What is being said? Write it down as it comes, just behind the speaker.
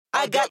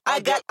got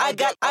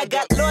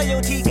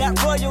loyalty,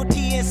 got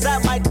royalty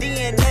inside my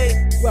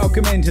DNA.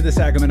 Welcome into the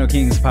Sacramento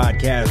Kings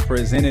podcast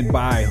presented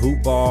by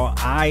Hoop Ball.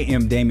 I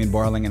am Damian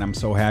Barling, and I'm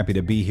so happy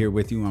to be here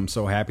with you. I'm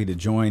so happy to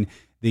join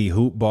the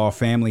Hoop Ball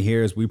family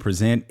here as we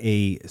present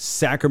a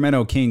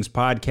Sacramento Kings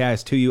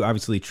podcast to you.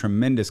 Obviously,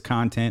 tremendous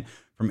content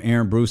from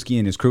Aaron Brewski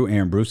and his crew.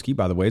 Aaron Brewski,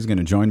 by the way, is going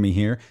to join me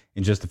here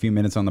in just a few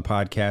minutes on the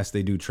podcast.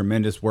 They do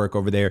tremendous work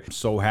over there. I'm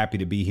so happy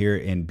to be here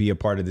and be a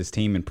part of this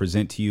team and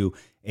present to you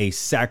a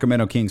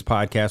Sacramento Kings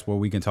podcast where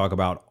we can talk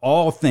about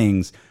all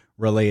things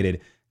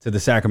related to the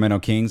Sacramento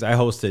Kings. I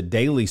host a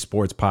daily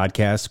sports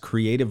podcast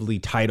creatively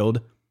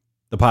titled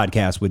The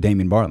Podcast with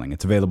Damian Barling.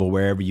 It's available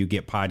wherever you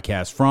get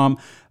podcasts from.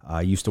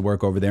 I used to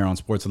work over there on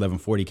Sports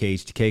 1140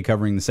 KHTK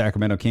covering the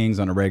Sacramento Kings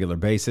on a regular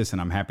basis, and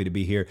I'm happy to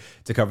be here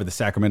to cover the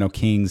Sacramento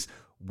Kings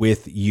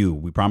with you.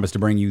 We promise to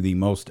bring you the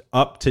most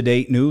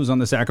up-to-date news on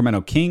the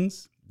Sacramento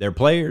Kings, their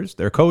players,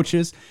 their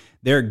coaches,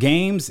 their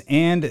games,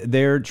 and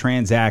their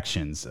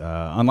transactions.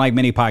 Unlike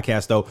many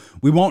podcasts, though,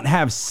 we won't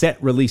have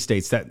set release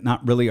dates. That's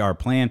not really our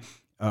plan.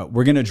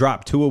 We're going to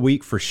drop 2 a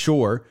week for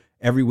sure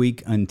every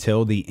week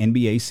until the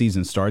NBA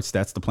season starts.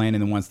 That's the plan.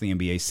 And then once the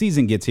NBA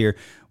season gets here,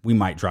 we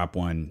might drop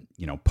one,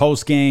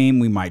 post-game.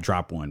 We might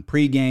drop one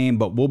pre-game,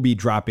 but we'll be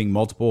dropping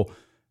multiple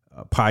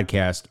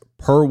podcasts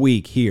per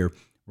week here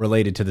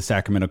related to the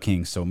Sacramento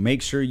Kings. So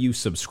make sure you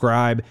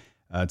subscribe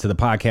to the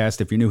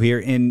podcast if you're new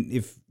here. And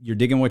if you're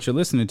digging what you're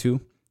listening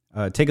to,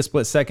 take a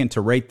split second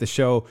to rate the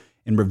show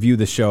and review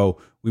the show.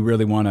 We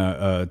really want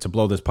to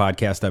blow this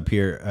podcast up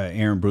here.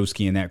 Aaron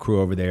Brewski and that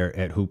crew over there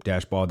at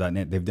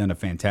hoop-ball.net, they've done a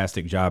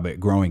fantastic job at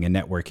growing a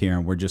network here,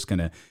 and we're just going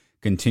to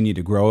continue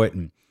to grow it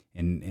and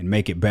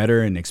make it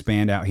better and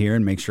expand out here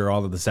and make sure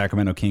all of the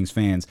Sacramento Kings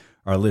fans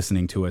are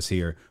listening to us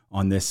here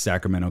on this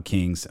Sacramento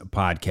Kings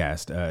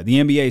podcast. The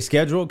NBA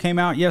schedule came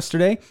out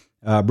yesterday.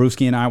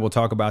 Brewski and I will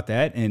talk about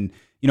that. And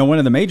one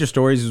of the major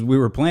stories is we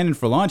were planning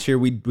for launch here.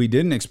 We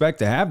didn't expect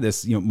to have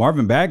this.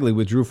 Marvin Bagley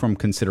withdrew from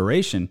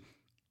consideration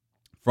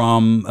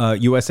from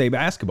USA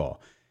Basketball.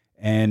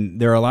 And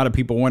there are a lot of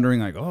people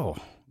wondering,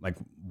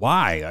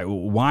 why?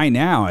 Why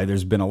now?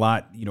 There's been a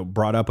lot,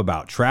 brought up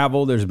about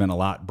travel. There's been a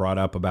lot brought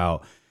up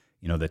about,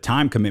 the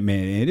time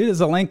commitment. It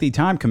is a lengthy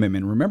time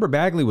commitment. Remember,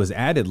 Bagley was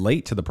added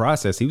late to the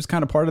process. He was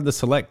kind of part of the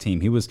select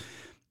team. He was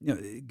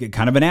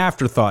kind of an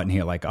afterthought in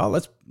here, like, oh,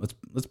 let's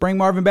bring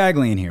Marvin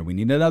Bagley in here. We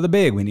need another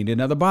big. We need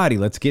another body.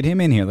 Let's get him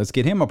in here. Let's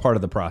get him a part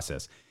of the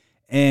process.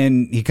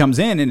 And he comes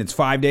in, and it's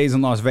 5 days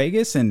in Las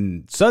Vegas,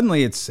 and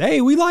suddenly it's,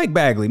 hey, we like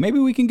Bagley. Maybe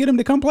we can get him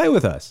to come play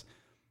with us.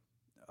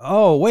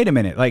 Oh, wait a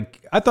minute.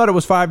 I thought it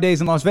was 5 days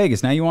in Las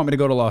Vegas. Now you want me to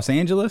go to Los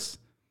Angeles?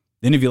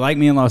 Then if you like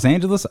me in Los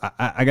Angeles,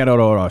 I got to go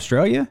to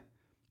Australia.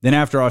 Then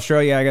after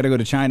Australia, I got to go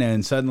to China,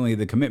 and suddenly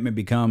the commitment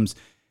becomes,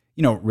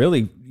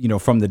 really,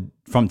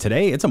 from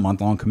today, it's a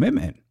month-long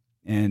commitment.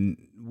 And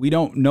we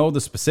don't know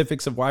the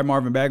specifics of why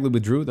Marvin Bagley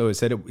withdrew, though it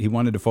said he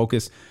wanted to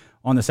focus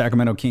on the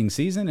Sacramento Kings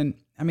season. And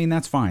I mean,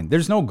 that's fine.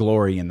 There's no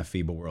glory in the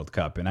FIBA World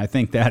Cup. And I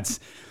think that's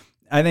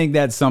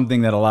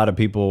something that a lot of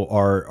people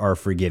are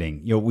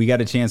forgetting. We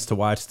got a chance to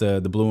watch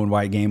the blue and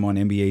white game on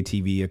NBA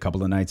TV a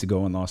couple of nights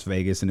ago in Las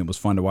Vegas, and it was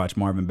fun to watch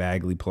Marvin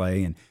Bagley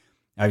play. And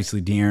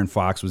obviously, De'Aaron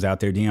Fox was out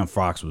there. De'Aaron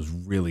Fox was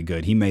really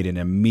good. He made an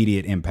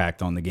immediate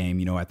impact on the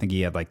game. I think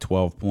he had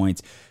 12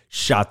 points,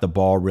 shot the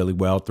ball really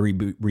well,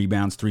 3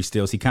 rebounds, 3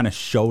 steals. He kind of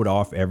showed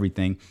off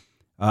everything.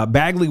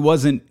 Bagley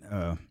wasn't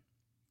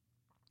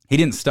he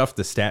didn't stuff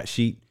the stat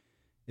sheet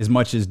as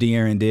much as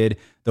De'Aaron did,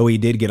 though he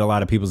did get a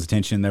lot of people's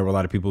attention. There were a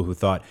lot of people who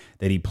thought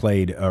that he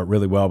played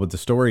really well. But the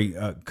story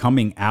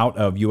coming out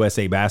of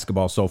USA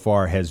Basketball so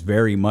far has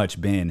very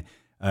much been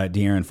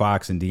De'Aaron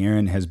Fox, and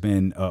De'Aaron has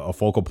been a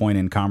focal point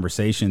in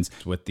conversations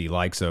with the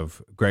likes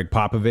of Greg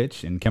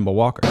Popovich and Kemba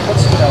Walker. What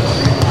stood out for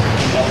you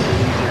in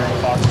elevating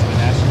De'Aaron Fox to the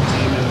national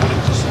team, and what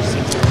it just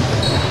seems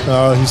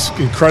to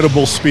He's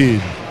incredible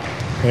speed,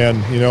 and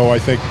I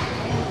think,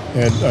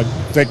 and I'm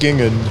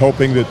thinking and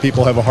hoping that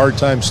people have a hard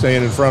time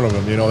staying in front of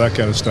him, that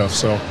kind of stuff.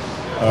 So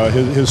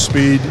his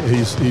speed,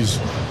 he's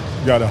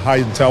got a high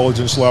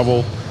intelligence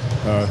level.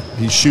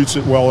 He shoots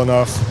it well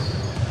enough,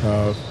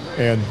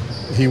 and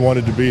he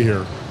wanted to be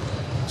here.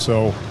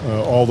 So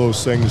all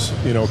those things,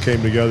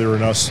 came together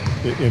in us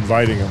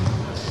inviting him,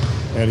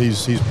 and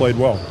he's played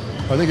well.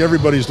 I think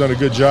everybody's done a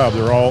good job.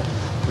 They're all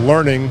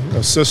learning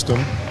a system,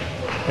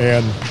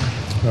 and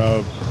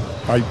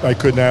I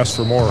couldn't ask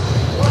for more.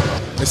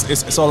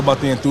 It's all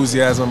about the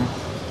enthusiasm.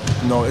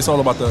 It's all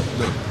about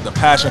the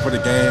passion for the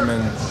game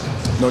and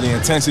the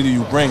intensity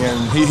you bring,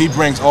 and he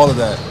brings all of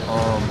that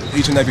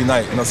each and every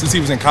night. Since he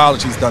was in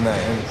college, he's done that,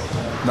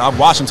 and I've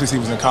watched him since he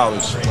was in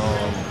college.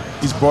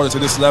 He's brought it to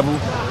this level,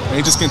 and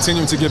he's just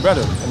continuing to get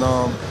better.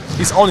 And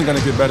he's only going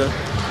to get better.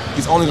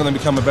 He's only going to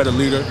become a better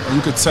leader, and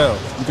you could tell.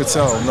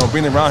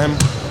 Being around him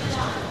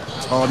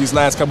these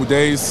last couple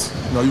days,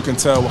 you can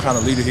tell what kind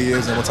of leader he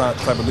is and what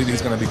type of leader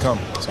he's going to become.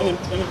 So. And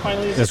then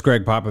finally, that's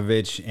Greg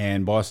Popovich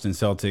and Boston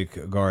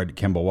Celtic guard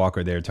Kemba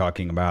Walker there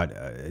talking about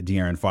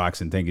De'Aaron Fox,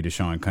 and thank you to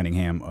Sean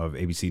Cunningham of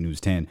ABC News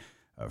 10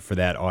 for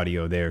that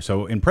audio there.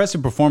 So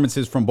impressive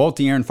performances from both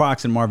De'Aaron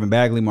Fox and Marvin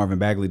Bagley. Marvin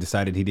Bagley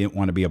decided he didn't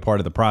want to be a part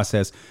of the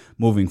process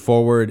moving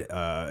forward.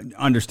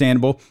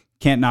 Understandable.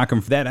 Can't knock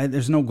him for that.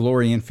 There's no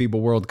glory in FIBA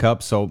World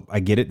Cup, so I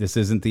get it. This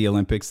isn't the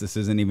Olympics. This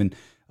isn't even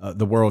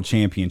the World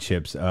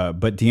Championships.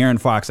 But De'Aaron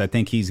Fox, I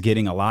think he's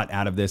getting a lot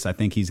out of this. I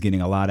think he's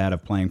getting a lot out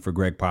of playing for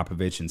Greg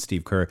Popovich and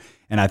Steve Kerr,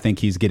 and I think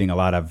he's getting a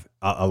lot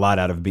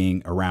out of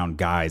being around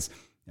guys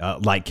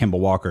like Kemba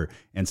Walker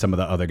and some of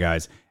the other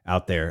guys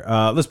out there.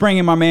 Let's bring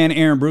in my man,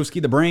 Aaron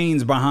Brewski, the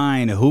brains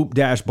behind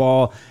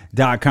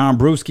hoop-ball.com.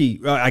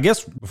 Brewski, I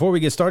guess before we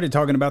get started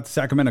talking about the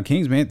Sacramento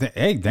Kings, man,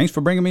 hey, thanks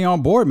for bringing me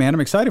on board, man. I'm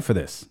excited for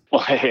this.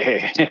 Well,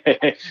 hey.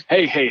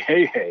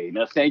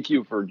 Now, thank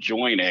you for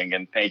joining,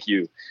 and thank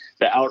you.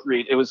 The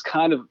outreach, it was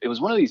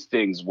one of these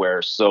things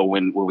where, so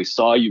when we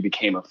saw you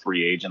became a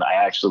free agent, I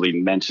actually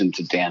mentioned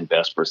to Dan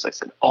Vespers, I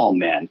said, oh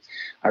man,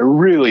 I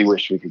really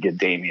wish we could get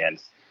Damian,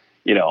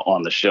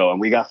 on the show. And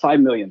we got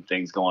 5 million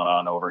things going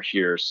on over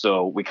here.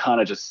 So we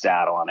kind of just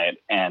sat on it.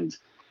 And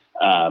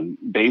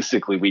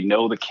basically, we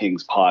know the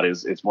Kings pod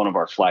is one of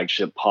our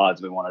flagship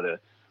pods. We wanted to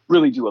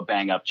really do a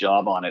bang up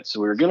job on it. So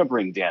we were going to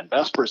bring Dan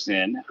Vespers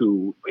in,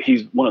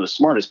 he's one of the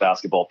smartest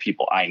basketball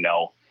people I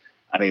know.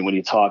 I mean, when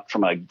you talk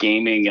from a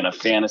gaming and a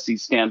fantasy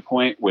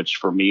standpoint, which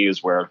for me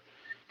is where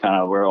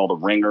all the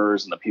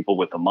ringers and the people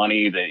with the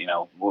money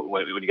that,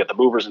 when you get the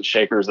movers and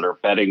shakers that are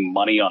betting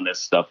money on this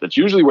stuff, that's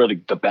usually where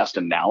the best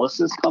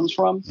analysis comes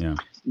from. Yeah.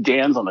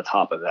 Dan's on the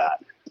top of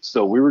that.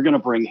 So we were going to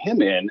bring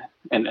him in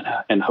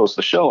and host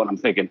the show. And I'm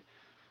thinking,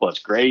 well, it's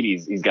great.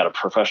 He's got a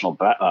professional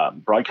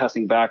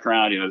broadcasting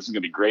background. This is going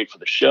to be great for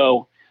the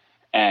show.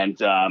 And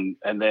then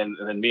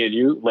me and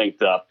you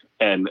linked up.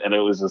 And it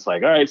was just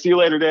like, all right, see you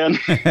later, Dan.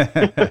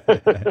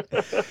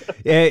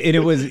 Yeah, and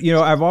it was,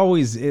 I've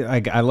always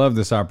I love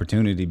this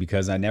opportunity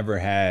because I never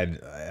had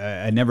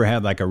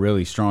like a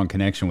really strong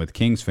connection with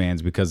Kings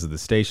fans because of the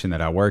station that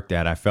I worked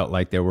at. I felt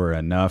like there was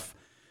enough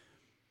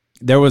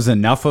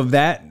of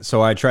that,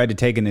 so I tried to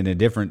take it in a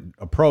different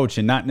approach,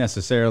 and not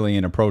necessarily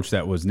an approach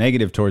that was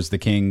negative towards the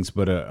Kings,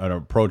 but an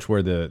approach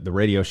where the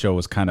radio show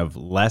was kind of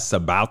less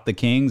about the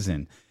Kings.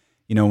 And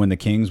when the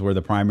Kings were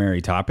the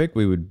primary topic,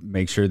 we would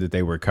make sure that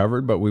they were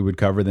covered, but we would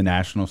cover the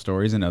national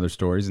stories and other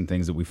stories and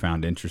things that we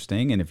found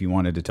interesting. And if you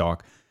wanted to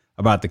talk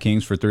about the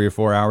Kings for 3 or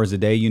 4 hours a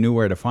day, you knew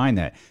where to find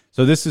that.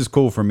 So this is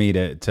cool for me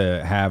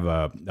to have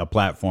a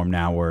platform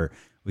now where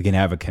we can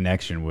have a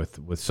connection with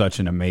such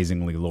an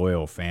amazingly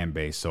loyal fan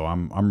base. So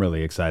I'm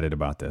really excited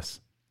about this.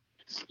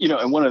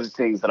 And one of the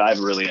things that I've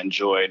really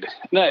enjoyed,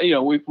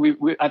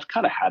 I've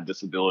kind of had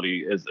this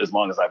ability as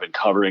long as I've been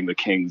covering the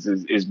Kings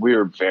is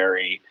we're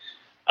very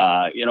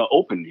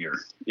open here.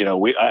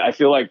 I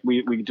feel like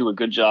we do a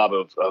good job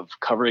of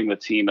covering the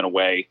team in a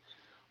way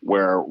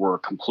where we're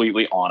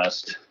completely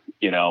honest.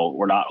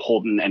 We're not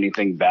holding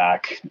anything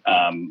back.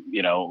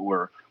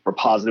 We're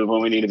positive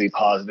when we need to be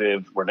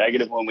positive. We're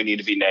negative when we need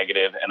to be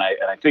negative. And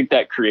I think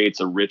that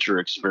creates a richer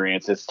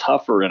experience. It's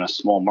tougher in a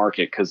small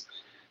market because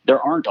there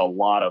aren't a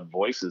lot of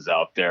voices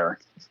out there,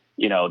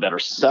 that are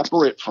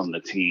separate from the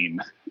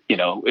team.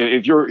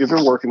 If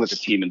you're working with the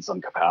team in some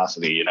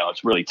capacity,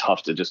 it's really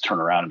tough to just turn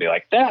around and be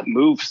like, that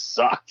move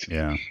sucked.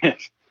 Yeah.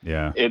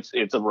 Yeah.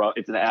 It's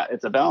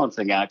a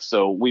balancing act.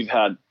 So we've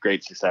had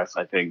great success,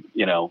 I think,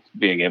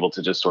 being able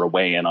to just sort of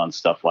weigh in on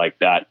stuff like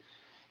that.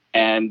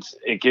 And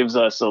it gives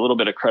us a little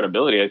bit of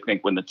credibility. I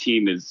think when the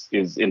team is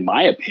in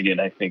my opinion,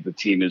 I think the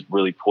team is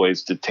really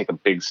poised to take a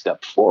big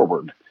step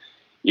forward.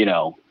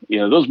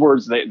 Those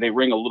words, they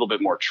ring a little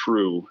bit more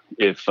true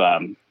if,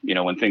 when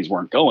things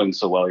weren't going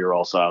so well, you're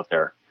also out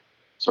there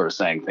sort of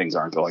saying things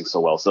aren't going so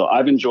well. So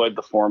I've enjoyed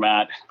the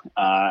format.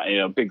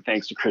 Big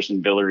thanks to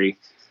Christian Villery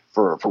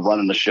for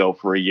running the show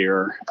for a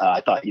year.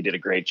 I thought he did a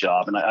great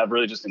job, and I've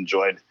really just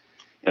enjoyed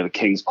the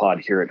Kings pod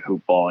here at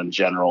Hoop Ball in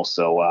general.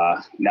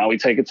 So now we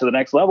take it to the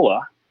next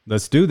level.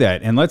 Let's do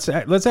that, and let's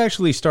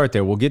actually start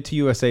there. We'll get to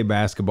USA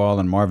basketball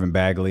and Marvin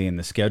Bagley, and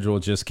the schedule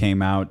just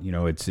came out.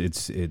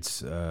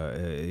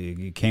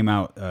 It came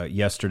out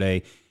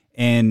yesterday,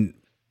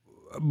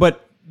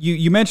 but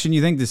you mentioned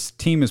you think this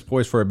team is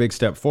poised for a big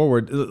step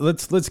forward.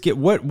 Let's get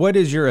what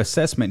is your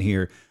assessment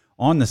here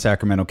on the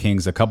Sacramento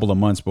Kings a couple of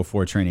months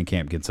before training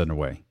camp gets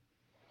underway?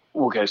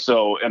 Okay,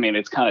 so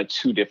it's kind of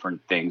two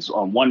different things.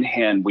 On one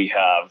hand,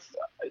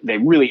 they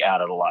really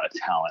added a lot of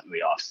talent in the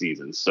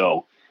offseason.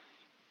 So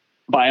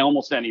by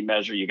almost any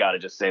measure, you got to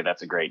just say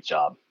that's a great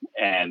job.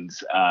 And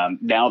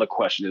now the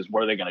question is,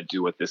 what are they going to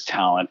do with this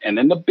talent? And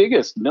then the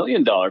biggest $1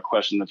 million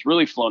question that's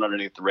really flown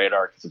underneath the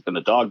radar, because it's been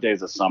the dog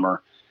days of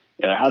summer,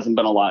 there hasn't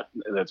been a lot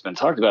that's been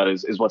talked about,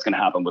 is what's going to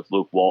happen with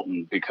Luke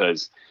Walton.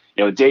 Because,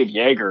 Dave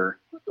Yeager,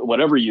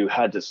 whatever you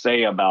had to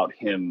say about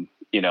him,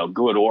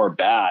 good or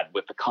bad,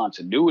 with the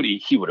continuity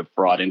he would have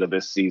brought into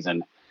this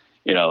season,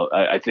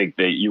 I think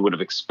that you would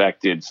have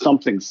expected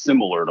something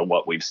similar to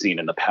what we've seen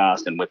in the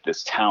past. And with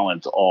this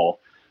talent all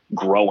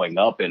growing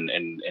up and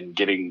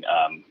getting,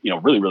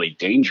 really, really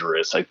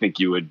dangerous, I think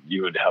you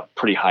would have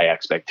pretty high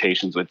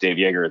expectations with Dave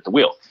Yeager at the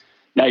wheel.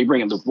 Now you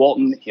bring in Luke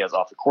Walton. He has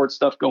off the court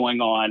stuff going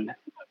on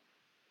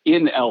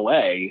in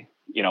LA.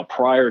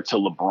 prior to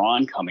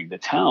LeBron coming to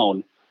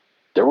town,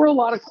 there were a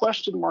lot of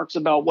question marks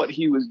about what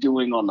he was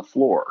doing on the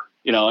floor.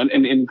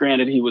 And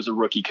granted, he was a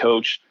rookie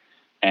coach,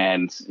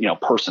 and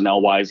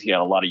personnel wise, he had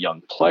a lot of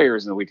young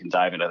players, and we can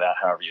dive into that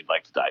however you'd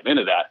like to dive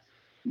into that.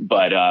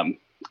 But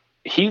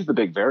he's the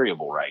big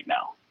variable right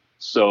now.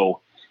 So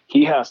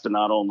he has to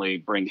not only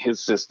bring his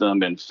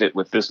system and fit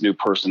with this new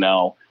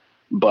personnel,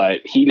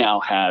 but he now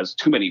has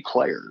too many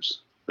players.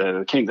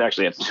 The Kings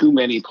actually have too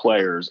many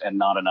players and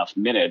not enough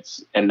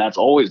minutes, and that's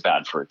always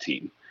bad for a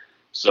team.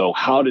 So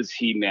how does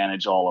he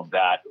manage all of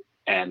that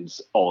and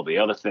all of the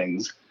other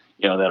things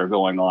that are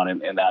going on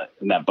in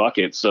that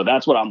bucket? So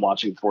that's what I'm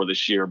watching for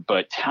this year.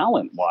 But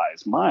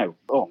talent-wise,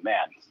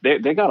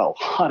 they got a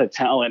lot of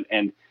talent,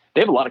 and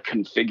they have a lot of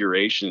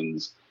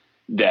configurations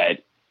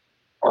that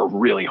are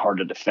really hard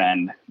to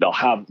defend. They'll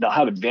have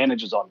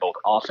advantages on both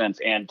offense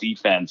and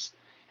defense.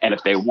 And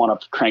if they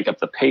want to crank up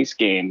the pace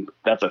game,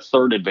 that's a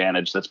third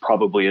advantage that's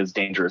probably as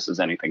dangerous as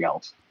anything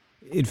else.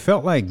 It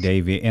felt like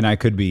Davey, and I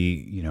could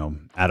be,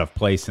 out of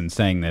place in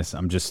saying this.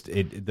 I'm just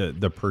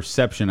the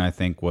perception I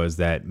think was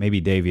that maybe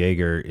Dave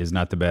Yeager is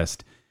not the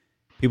best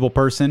people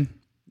person,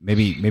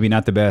 maybe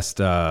not the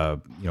best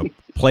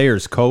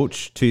players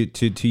coach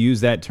to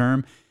use that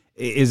term.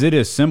 Is it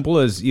as simple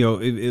as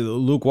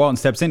Luke Walton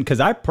steps in? Because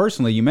I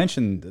personally, you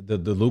mentioned the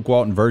Luke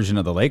Walton version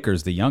of the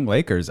Lakers, the young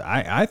Lakers.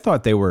 I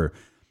thought they were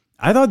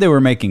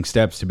making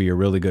steps to be a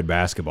really good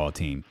basketball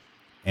team.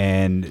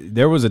 And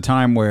there was a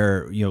time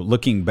where,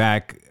 looking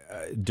back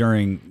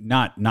during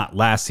not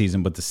last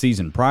season, but the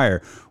season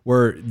prior,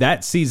 where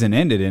that season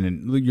ended,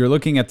 and you're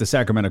looking at the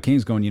Sacramento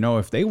Kings going,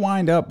 if they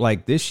wind up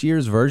like this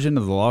year's version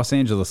of the Los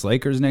Angeles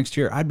Lakers next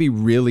year, I'd be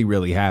really,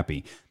 really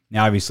happy.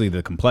 Now, obviously,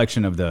 the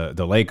complexion of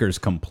the Lakers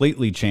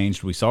completely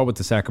changed. We saw what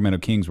the Sacramento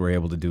Kings were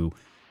able to do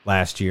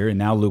last year, and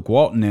now Luke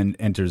Walton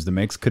enters the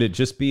mix. Could it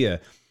just be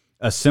a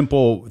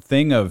simple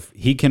thing of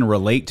he can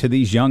relate to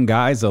these young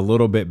guys a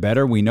little bit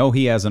better? We know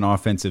he has an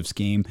offensive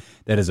scheme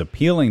that is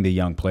appealing to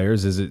young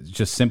players. Is it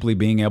just simply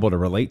being able to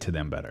relate to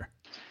them better?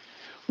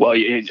 Well,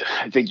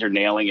 I think you're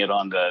nailing it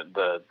on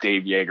the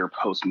Dave Yeager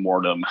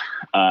postmortem.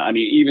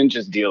 Even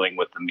just dealing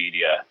with the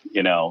media,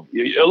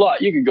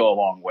 you could go a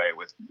long way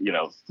with,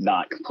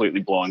 not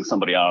completely blowing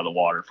somebody out of the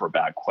water for a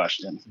bad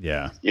question.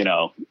 Yeah.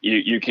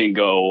 You can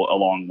go a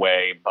long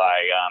way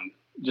by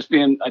just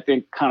being, I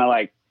think, kind of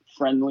like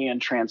friendly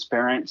and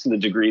transparent to the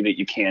degree that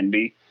you can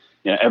be.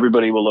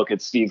 Everybody will look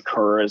at Steve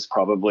Kerr as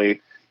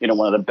probably,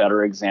 one of the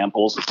better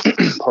examples,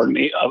 pardon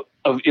me,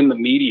 of in the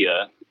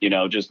media,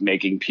 just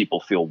making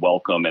people feel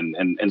welcome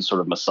and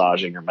sort of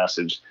massaging your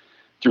message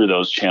through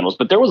those channels.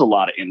 But there was a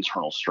lot of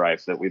internal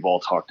strife that we've all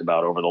talked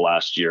about over the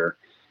last year.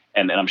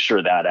 And I'm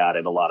sure that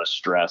added a lot of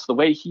stress. The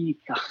way he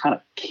kind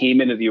of came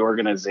into the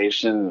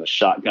organization, the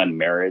shotgun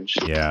marriage,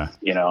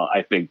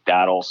 I think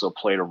that also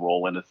played a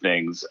role into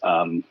things.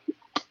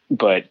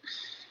 But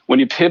when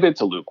you pivot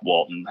to Luke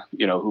Walton,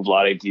 who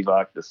Vlade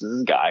Divac, this is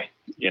his guy.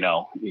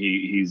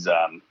 He's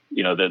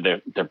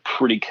they're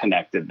pretty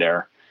connected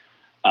there.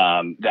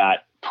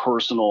 That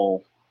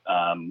personal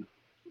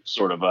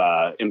sort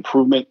of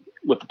improvement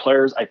with the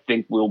players, I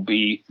think, will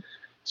be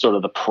sort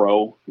of the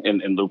pro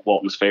in Luke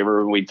Walton's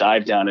favor. When we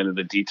dive down into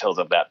the details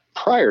of that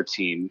prior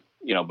team,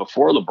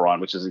 before LeBron,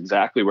 which is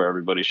exactly where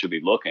everybody should be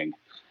looking,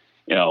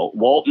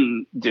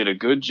 Walton did a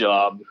good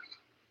job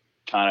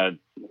kind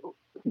of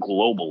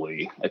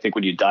globally. I think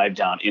when you dive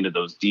down into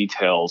those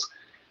details,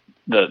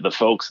 the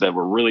folks that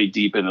were really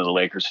deep into the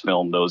Lakers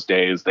film those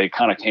days, they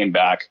kind of came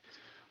back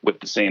with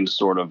the same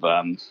sort of,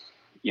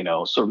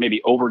 sort of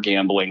maybe over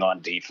gambling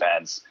on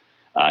defense.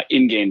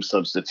 In-game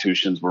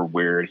substitutions were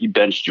weird. He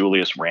benched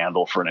Julius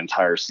Randle for an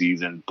entire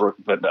season,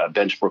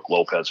 benched Brook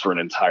Lopez for an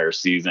entire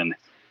season,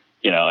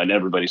 and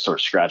everybody sort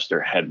of scratched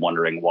their head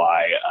wondering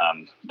why.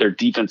 Their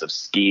defensive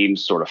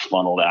schemes sort of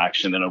funneled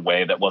action in a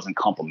way that wasn't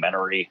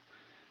complementary.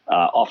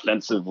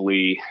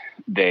 Offensively,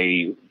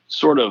 they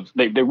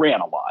ran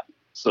a lot.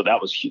 So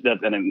that was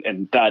that,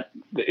 and that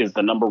is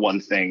the number one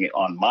thing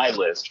on my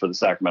list for the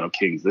Sacramento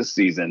Kings this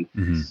season.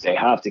 Mm-hmm. They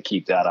have to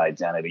keep that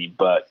identity.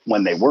 But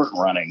when they weren't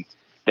running,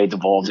 they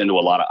devolved into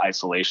a lot of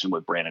isolation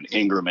with Brandon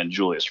Ingram and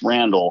Julius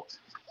Randle,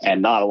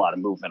 and not a lot of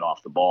movement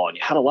off the ball. And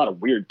you had a lot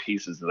of weird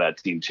pieces of that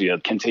team too. You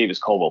had Kentavious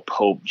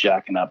Caldwell-Pope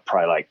jacking up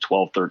probably like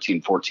 12,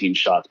 13, 14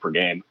 shots per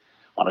game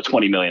on a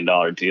 $20 million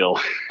deal.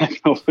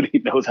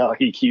 Nobody knows how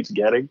he keeps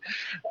getting.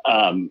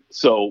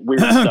 So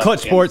weird stuff.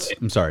 Clutch Sports.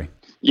 I'm sorry.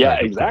 Yeah,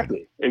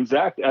 exactly.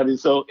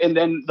 So, and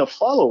then the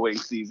following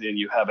season,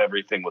 you have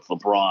everything with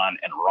LeBron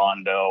and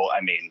Rondo.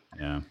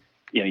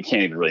 You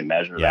can't even really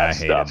measure that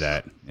stuff.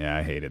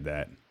 I hated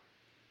that.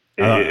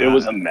 It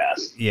was a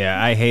mess.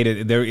 Yeah, I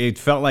hated it. It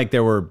felt like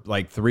there were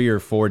like 3 or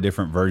 4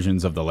 different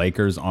versions of the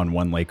Lakers on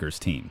one Lakers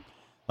team.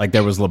 Like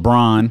there was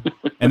LeBron,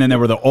 and then there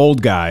were the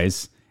old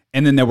guys,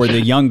 and then there were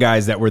the young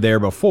guys that were there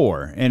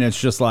before. And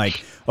it's just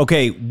like,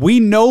 okay, we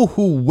know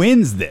who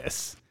wins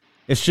this.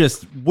 It's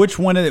just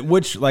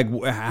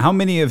how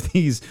many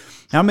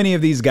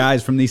of these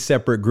guys from these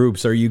separate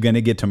groups are you going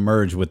to get to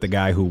merge with the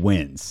guy who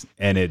wins?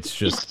 And it's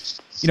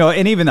just,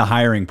 and even the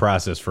hiring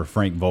process for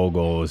Frank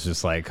Vogel is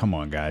just like, come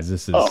on, guys,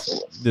 this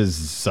is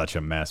such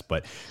a mess.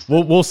 But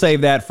we'll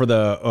save that for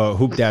the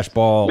Hoop Dash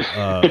Ball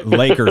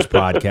Lakers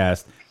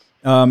podcast.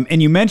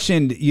 And you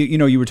mentioned,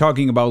 you were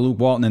talking about Luke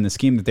Walton and the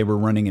scheme that they were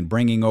running and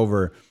bringing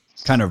over,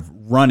 kind of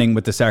running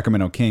with the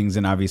Sacramento Kings.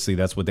 And obviously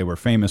that's what they were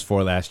famous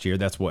for last year.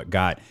 That's what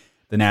got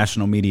the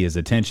national media's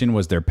attention,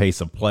 was their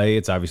pace of play.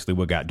 It's obviously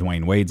what got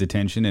Dwayne Wade's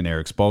attention, and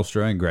Eric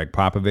Spoelstra and Greg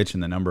Popovich,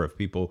 and the number of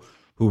people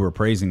who were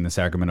praising the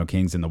Sacramento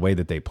Kings in the way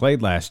that they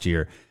played last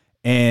year.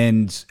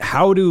 And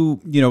how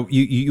do,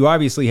 you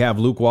obviously have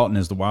Luke Walton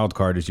as the wild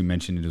card, as you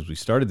mentioned as we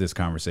started this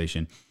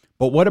conversation.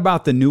 But what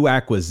about the new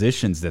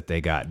acquisitions that they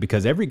got?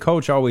 Because every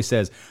coach always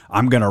says,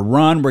 I'm going to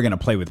run, we're going to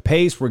play with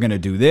pace, we're going to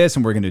do this,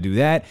 and we're going to do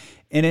that.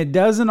 And it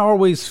doesn't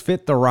always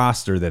fit the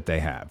roster that they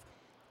have.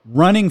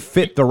 Running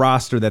fit the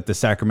roster that the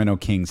Sacramento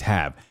Kings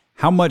have.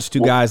 How much do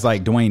guys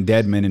like Dwayne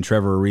Dedmon and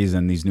Trevor Ariza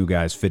and these new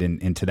guys fit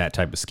into that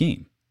type of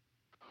scheme?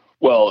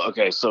 Well,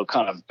 okay, so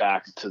kind of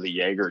back to the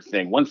Jaeger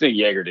thing. One thing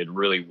Jaeger did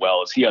really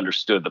well is he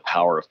understood the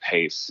power of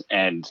pace,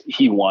 and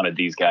he wanted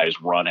these guys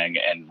running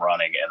and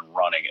running and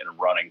running and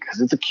running,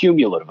 because it's a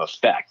cumulative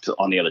effect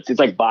on the other. It's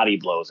like body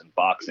blows in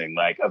boxing.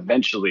 Like,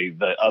 eventually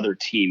the other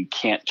team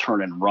can't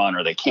turn and run,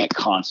 or they can't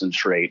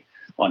concentrate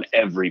on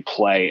every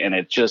play, and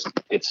it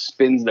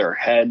spins their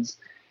heads,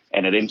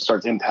 and it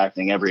starts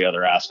impacting every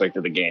other aspect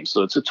of the game.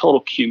 So it's a total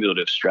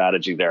cumulative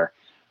strategy there.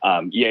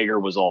 Jaeger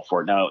was all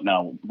for it.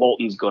 Now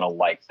Walton's going to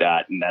like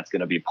that, and that's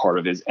going to be part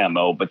of his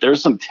MO. But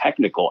there's some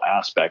technical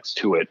aspects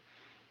to it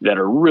that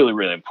are really,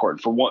 really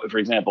important. For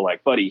example,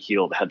 like Buddy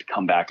Hield had to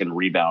come back and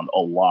rebound a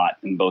lot,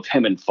 and both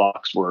him and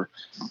Fox were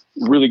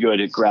really good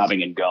at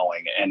grabbing and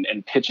going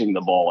and pitching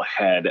the ball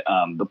ahead.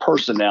 The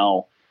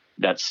personnel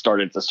that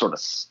started to sort of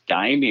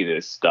stymie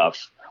this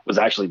stuff was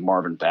actually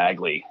Marvin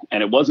Bagley.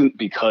 And it wasn't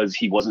because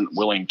he wasn't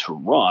willing to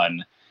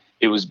run.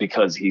 It was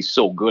because he's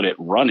so good at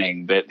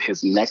running that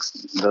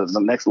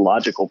the next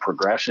logical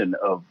progression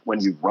of when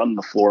you run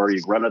the floor,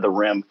 you run to the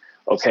rim,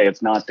 okay,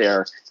 it's not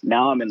there.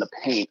 Now I'm in the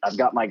paint. I've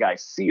got my guy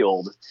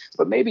sealed,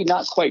 but maybe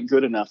not quite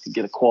good enough to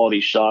get a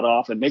quality shot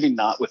off, and maybe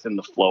not within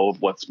the flow of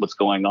what's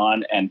going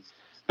on. And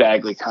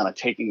Bagley kind of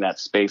taking that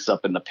space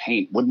up in the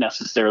paint wouldn't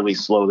necessarily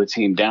slow the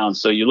team down.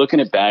 So you're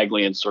looking at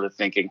Bagley and sort of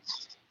thinking,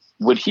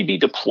 would he be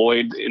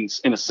deployed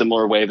in a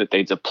similar way that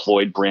they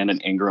deployed Brandon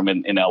Ingram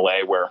in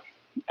LA, where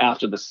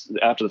after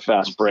the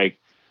fast break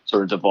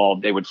sort of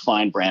devolved, they would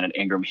find Brandon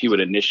Ingram, he would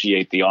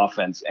initiate the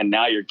offense, and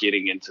now you're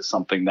getting into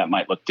something that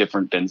might look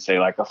different than, say,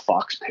 like a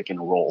Fox pick and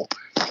roll.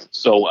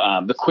 So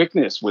the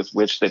quickness with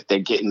which that they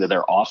get into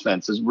their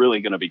offense is really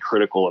going to be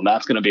critical, and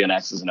that's going to be an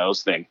X's and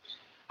O's thing.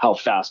 How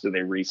fast do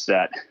they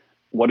reset?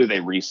 What do they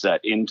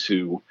reset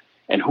into?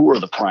 And who are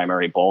the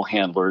primary ball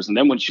handlers? And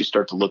then once you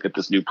start to look at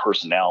this new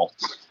personnel,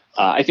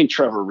 I think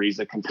Trevor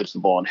Ariza can pitch the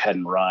ball and head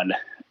and run.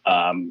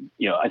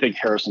 I think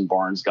Harrison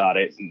Barnes got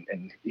it,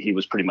 and he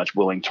was pretty much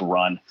willing to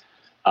run.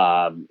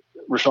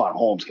 Rashawn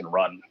Holmes can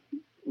run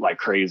like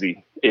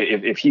crazy.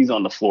 If he's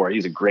on the floor,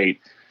 he's a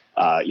great,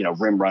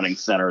 rim running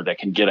center that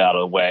can get out of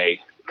the way,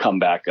 come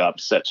back up,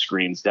 set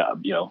screens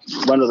down,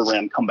 run to the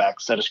rim, come back,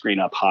 set a screen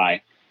up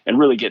high, and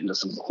really get into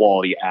some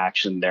quality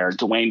action there.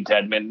 Dwayne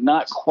Dedmon,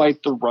 not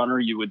quite the runner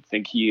you would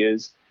think he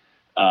is,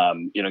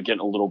 getting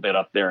a little bit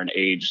up there in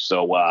age.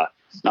 So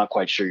not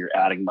quite sure you're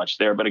adding much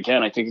there. But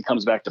again, I think it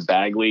comes back to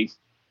Bagley.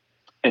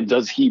 And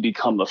does he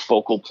become the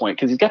focal point?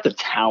 Because he's got the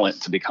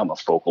talent to become a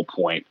focal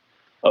point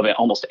of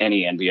almost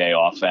any NBA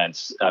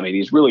offense. I mean,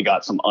 he's really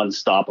got some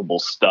unstoppable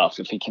stuff.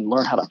 If he can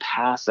learn how to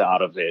pass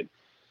out of it,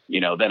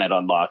 then it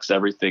unlocks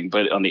everything.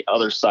 But on the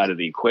other side of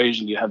the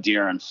equation, you have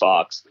De'Aaron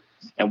Fox.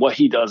 And what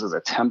he does as a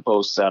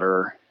tempo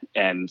setter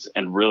and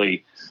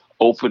really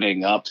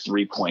opening up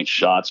 3-point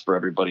shots for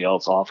everybody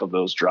else off of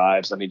those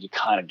drives. I mean, you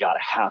kind of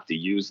have to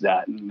use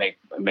that and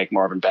make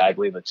Marvin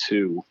Bagley the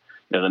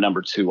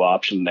number 2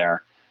 option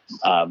there.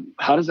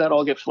 How does that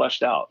all get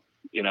fleshed out?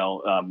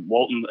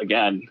 Walton,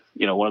 again,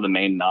 one of the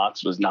main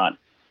knocks was not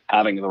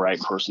having the right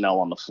personnel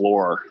on the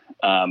floor.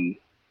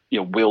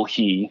 Will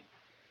he,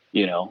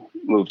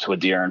 move to a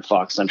De'Aaron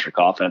Fox centric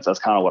offense? That's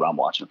kind of what I'm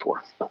watching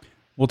for.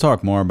 We'll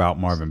talk more about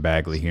Marvin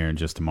Bagley here in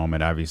just a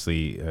moment.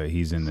 Obviously,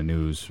 he's in the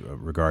news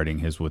regarding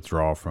his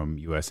withdrawal from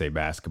USA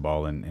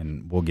Basketball,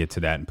 and we'll get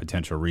to that and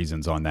potential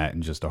reasons on that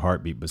in just a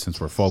heartbeat. But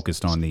since we're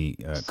focused on the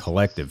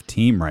collective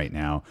team right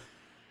now,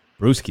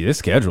 Brewski, this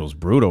schedule's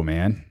brutal,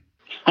 man.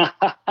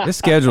 This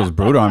schedule's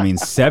brutal. I mean,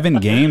 7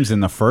 games in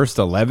the first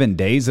 11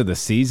 days of the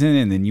season,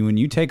 and then when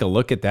you take a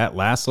look at that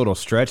last little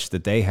stretch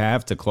that they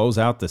have to close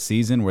out the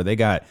season, where they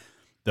got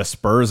the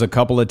Spurs a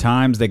couple of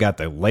times, they got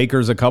the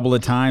Lakers a couple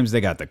of times, they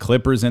got the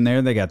Clippers in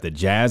there, they got the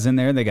Jazz in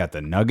there, they got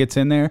the Nuggets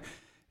in there.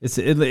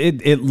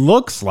 It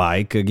looks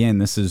like, again,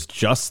 this is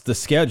just the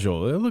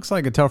schedule. It looks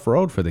like a tough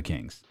road for the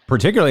Kings,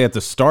 particularly at the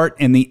start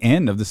and the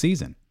end of the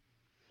season.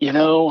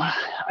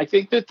 I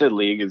think that the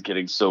league is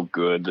getting so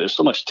good. There's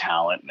so much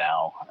talent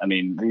now. I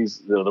mean,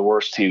 the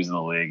worst teams in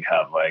the league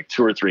have like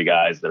two or three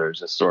guys that are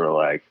just sort of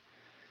like,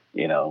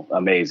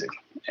 amazing.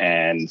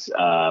 And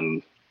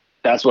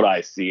that's what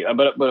I see.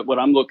 But what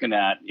I'm looking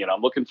at,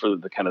 I'm looking for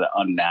the kind of the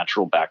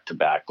unnatural back to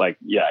back. Like,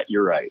 yeah,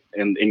 you're right.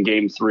 In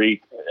game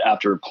 3,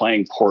 after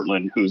playing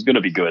Portland, who's going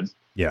to be good.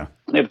 Yeah.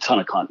 They have a ton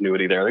of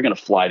continuity there. They're going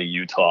to fly to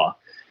Utah,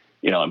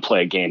 and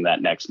play a game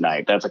that next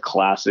night. That's a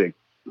classic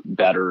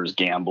bettors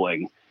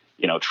gambling,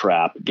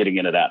 trap. Getting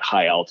into that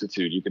high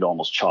altitude, you could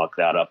almost chalk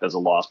that up as a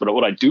loss. But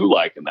what I do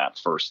like in that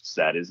first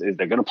set is they're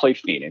going to play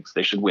Phoenix.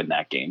 They should win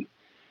that game.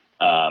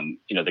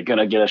 They're going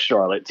to get a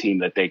Charlotte team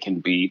that they can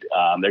beat.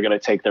 They're going to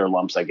take their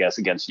lumps, I guess,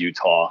 against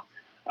Utah.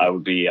 I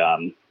would be,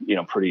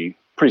 pretty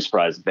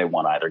surprised if they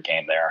won either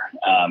game there.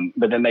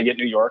 But then they get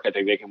New York. I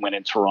think they can win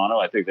in Toronto.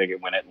 I think they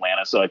can win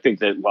Atlanta. So I think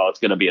that while it's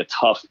going to be a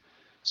tough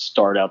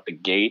start out the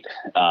gate,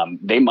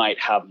 they might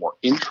have more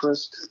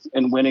interest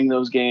in winning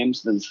those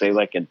games than, say,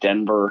 like a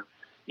Denver.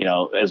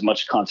 As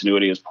much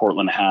continuity as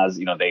Portland has,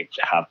 they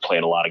have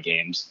played a lot of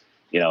games,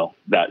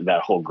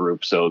 that whole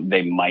group. So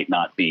they might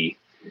not be,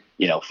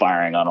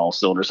 firing on all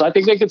cylinders. So I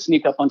think they could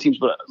sneak up on teams.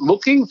 But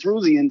looking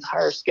through the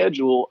entire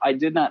schedule, I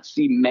did not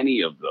see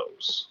many of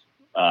those,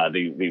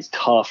 these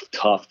tough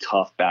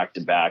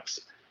back-to-backs.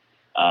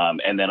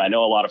 And then I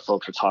know a lot of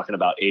folks are talking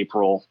about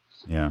April.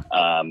 Yeah.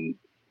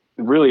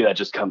 Really, that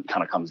just kind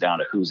of comes down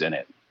to who's in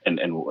it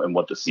and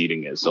what the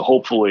seeding is. So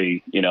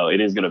hopefully,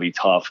 it is going to be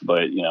tough,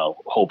 but,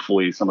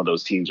 hopefully some of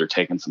those teams are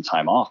taking some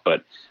time off.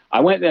 But I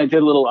went and I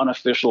did a little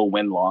unofficial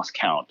win-loss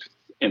count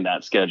in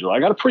that schedule. I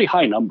got a pretty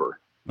high number.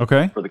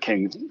 Okay. For the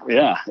Kings.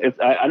 Yeah.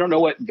 I don't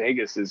know what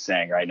Vegas is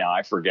saying right now.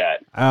 I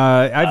forget.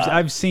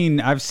 I've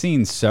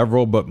seen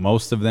several, but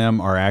most of them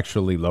are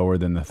actually lower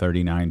than the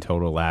 39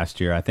 total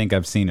last year. I think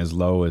I've seen as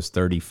low as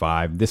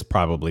 35. This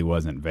probably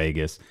wasn't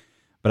Vegas,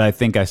 but I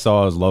think I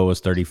saw as low as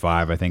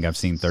 35. I think I've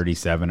seen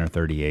 37 or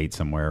 38,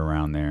 somewhere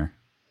around there.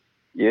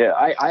 Yeah.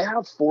 I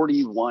have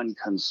 41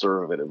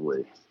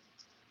 conservatively.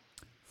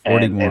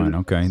 41. And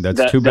okay.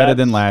 That's better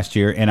than last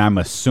year. And I'm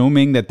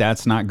assuming that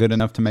that's not good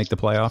enough to make the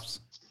playoffs.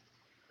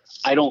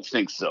 I don't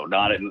think so.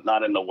 Not in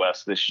the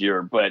West this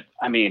year. But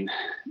I mean,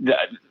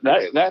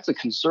 that's a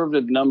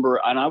conservative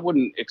number, and I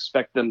wouldn't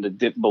expect them to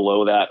dip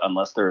below that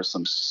unless there are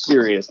some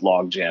serious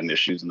logjam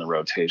issues in the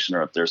rotation,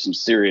 or if there's some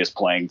serious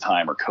playing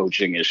time or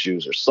coaching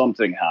issues, or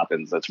something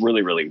happens that's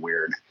really, really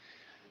weird.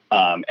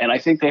 And I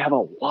think they have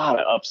a lot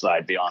of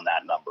upside beyond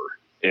that number.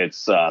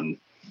 It's the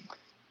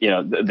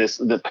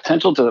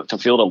potential to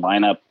field a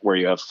lineup where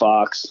you have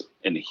Fox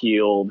and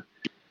Hield.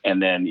 And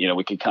then,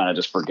 we could kind of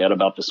just forget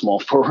about the small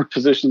forward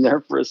position there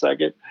for a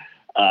second.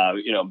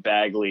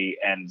 Bagley,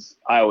 and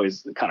I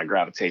always kind of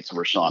gravitate to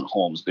Rashawn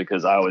Holmes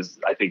because I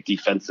think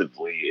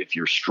defensively, if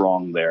you're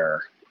strong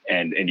there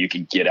and you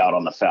can get out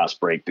on the fast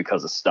break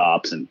because of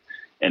stops and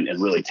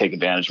really take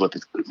advantage of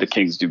what the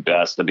Kings do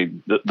best. I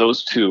mean,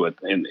 those two,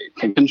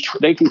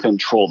 they can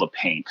control the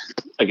paint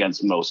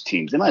against most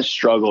teams. They might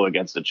struggle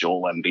against a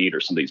Joel Embiid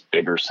or some of these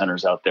bigger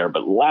centers out there,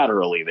 but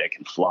laterally they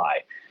can fly.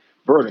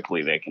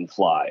 Vertically they can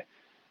fly.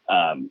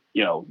 A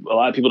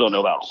lot of people don't know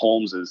about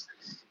Holmes is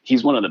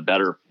he's one of the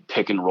better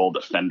pick and roll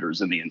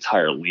defenders in the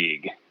entire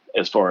league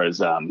as far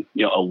as,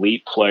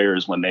 elite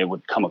players when they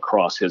would come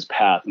across his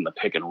path in the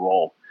pick and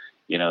roll,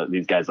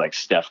 these guys like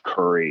Steph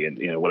Curry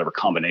and, whatever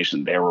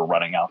combination they were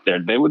running out there,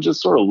 they would just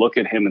sort of look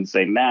at him and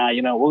say, nah,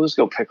 we'll just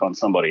go pick on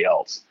somebody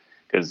else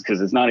because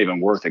it's not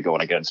even worth it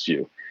going against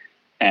you.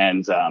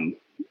 And,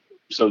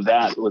 so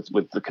that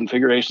with the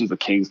configurations the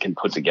Kings can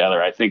put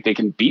together, I think they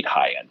can beat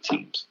high end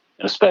teams.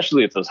 And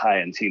especially if those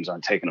high-end teams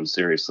aren't taking them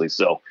seriously.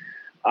 So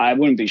I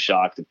wouldn't be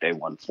shocked if they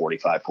won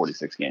 45,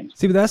 46 games.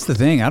 See, but that's the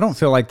thing. I don't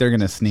feel like they're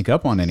going to sneak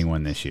up on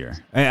anyone this year.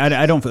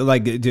 I don't feel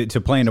like, to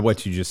play into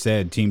what you just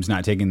said, teams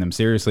not taking them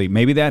seriously.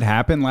 Maybe that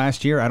happened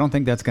last year. I don't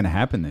think that's going to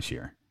happen this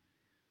year.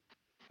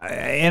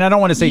 And I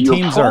don't want to say You're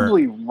teams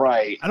probably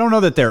right. I don't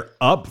know that they're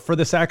up for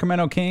the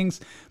Sacramento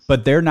Kings,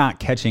 but they're not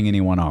catching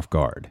anyone off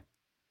guard.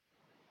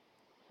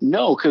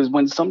 No, because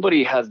when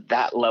somebody has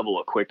that level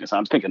of quickness,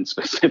 I'm thinking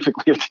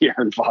specifically of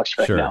De'Aaron Fox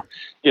right now,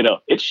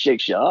 it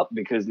shakes you up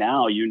because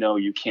now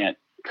you can't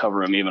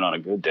cover him even on a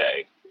good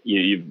day.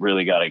 You've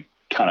really got to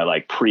kind of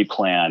like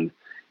pre-plan,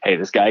 hey,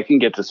 this guy can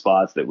get to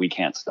spots that we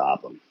can't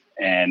stop him.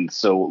 And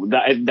so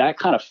that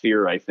kind of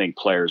fear, I think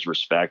players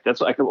respect. That's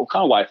kind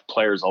of why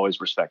players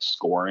always respect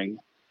scoring,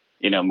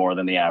 more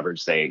than the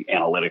average, say,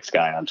 analytics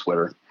guy on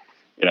Twitter.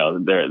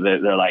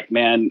 They're like,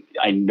 man,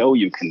 I know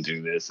you can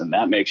do this, and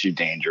that makes you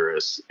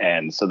dangerous.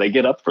 And so they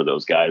get up for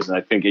those guys. And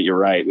I think that you're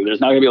right. There's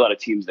not going to be a lot of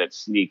teams that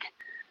sneak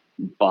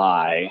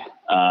by,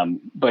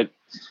 but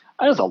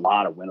there's a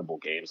lot of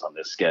winnable games on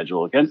this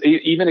schedule.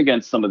 Even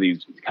against some of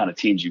these kind of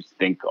teams you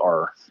think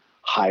are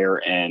higher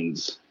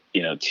end,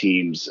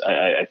 teams.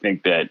 I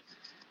think that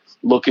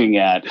looking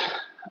at,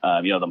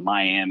 the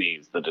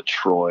Miamis, the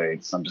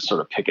Detroits, I'm just sort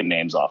of picking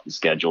names off the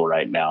schedule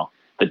right now.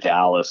 The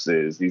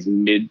Dallases, these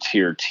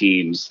mid-tier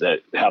teams that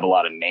have a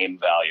lot of name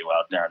value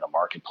out there in the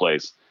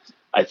marketplace.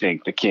 I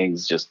think the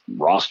Kings just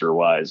roster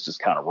wise just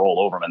kind of roll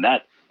over them.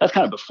 And that's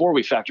kind of before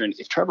we factor in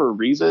if Trevor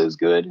Ariza is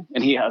good,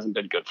 and he hasn't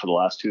been good for the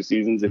last 2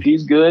 seasons. If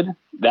he's good,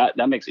 that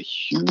makes a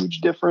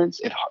huge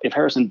difference. If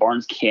Harrison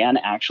Barnes can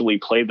actually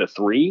play the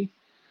 3,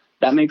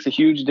 that makes a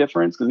huge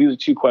difference, because these are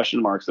 2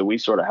 question marks that we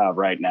sort of have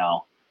right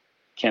now.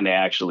 Can they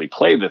actually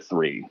play the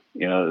 3?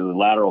 The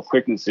lateral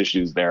quickness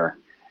issues there,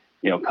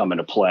 come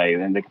into play.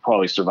 Then they could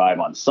probably survive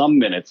on some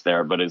minutes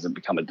there, but does it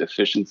become a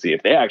deficiency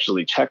if they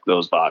actually check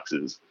those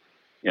boxes?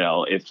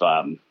 If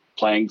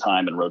playing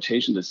time and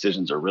rotation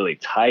decisions are really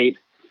tight,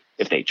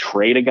 if they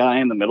trade a guy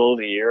in the middle of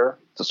the year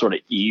to sort of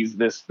ease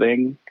this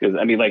thing, because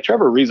like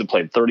Trevor Ariza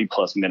played 30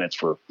 plus minutes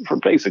for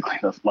basically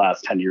the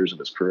last 10 years of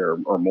his career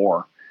or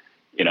more.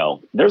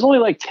 There's only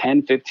like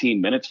 10,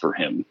 15 minutes for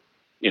him,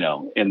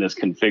 in this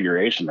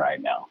configuration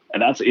right now.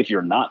 And that's if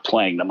you're not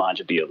playing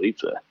Nemanja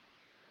Bjelica.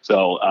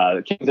 So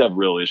the Kings have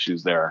real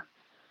issues there.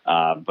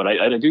 But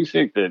I do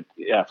think that,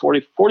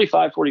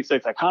 45,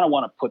 46, I kind of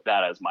want to put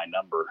that as my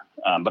number.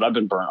 But I've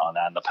been burnt on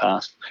that in the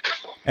past.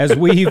 As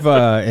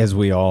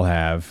we all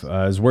have,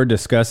 as we're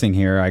discussing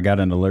here, I got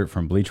an alert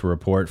from Bleacher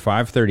Report.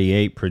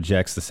 538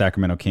 projects the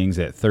Sacramento Kings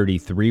at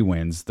 33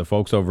 wins. The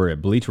folks over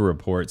at Bleacher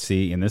Report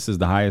see, and this is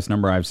the highest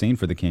number I've seen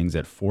for the Kings,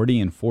 at 40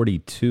 and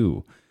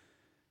 42.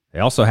 They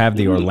also have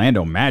the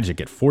Orlando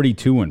Magic at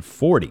 42 and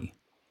 40.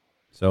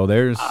 So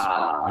there's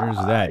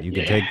that. You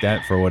can take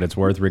that for what it's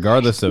worth,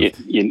 regardless of.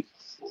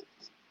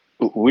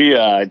 We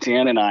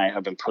Dan and I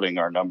have been putting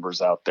our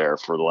numbers out there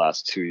for the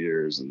last 2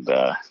 years, and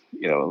I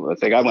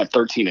think I went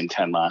 13 and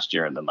 10 last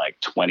year, and then like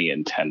 20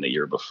 and 10 the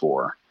year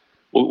before.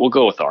 We'll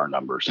go with our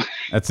numbers.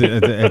 That's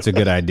a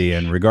good idea.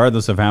 And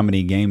regardless of how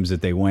many games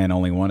that they win,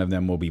 only one of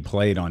them will be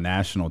played on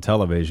national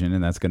television,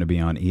 and that's going to be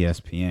on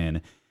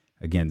ESPN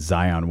against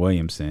Zion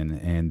Williamson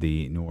and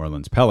the New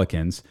Orleans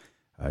Pelicans.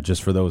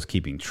 Just for those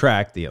keeping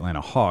track, the Atlanta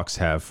Hawks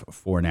have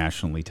 4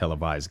 nationally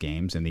televised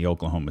games, and the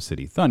Oklahoma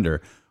City Thunder,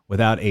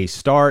 without a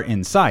star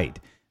in sight,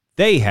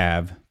 they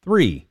have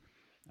 3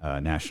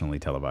 nationally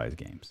televised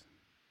games.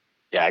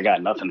 Yeah, I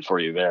got nothing for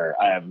you there.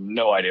 I have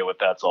no idea what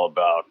that's all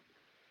about.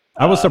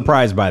 I was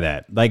surprised by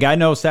that. Like, I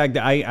know Sac.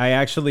 I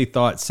actually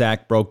thought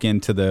Sac broke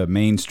into the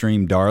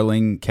mainstream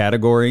darling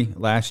category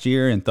last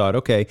year, and thought,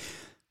 okay,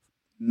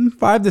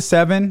 5 to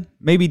 7,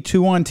 maybe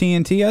 2 on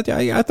TNT.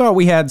 I thought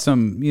we had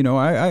some.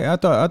 I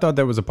thought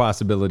there was a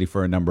possibility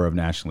for a number of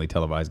nationally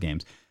televised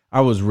games.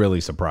 I was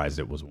really surprised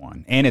it was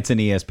 1, and it's an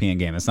ESPN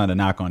game. It's not a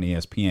knock on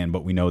ESPN,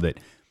 but we know that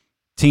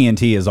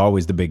TNT is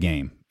always the big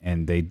game,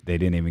 and they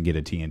didn't even get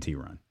a TNT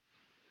run.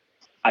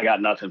 I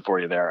got nothing for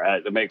you there.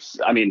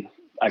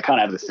 I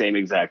kind of have the same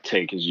exact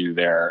take as you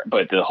there,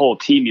 but the whole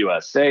Team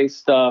USA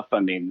stuff,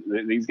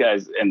 these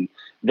guys, and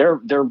they're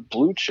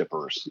blue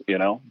chippers,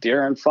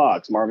 De'Aaron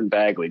Fox, Marvin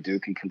Bagley,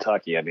 Duke and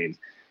Kentucky.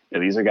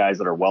 These are guys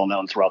that are well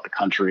known throughout the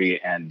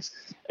country. And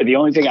the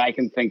only thing I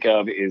can think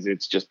of is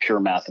it's just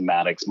pure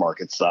mathematics,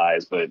 market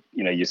size, but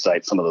you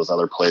cite some of those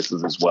other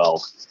places as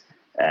well.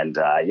 And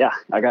I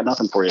got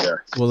nothing for you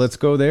there. Well, let's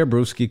go there,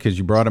 Brewski, because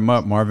you brought him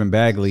up. Marvin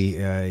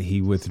Bagley,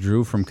 he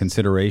withdrew from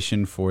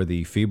consideration for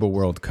the FIBA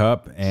World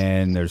Cup,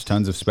 and there's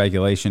tons of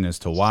speculation as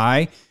to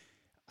why.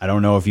 I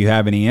don't know if you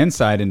have any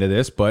insight into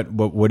this, but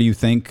what do you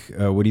think?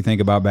 What do you think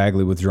about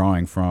Bagley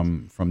withdrawing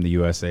from the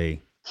USA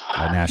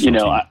national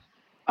team?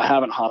 I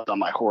haven't hopped on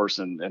my horse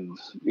and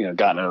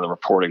gotten into the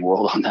reporting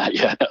world on that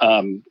yet.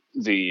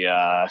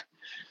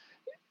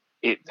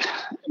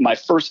 My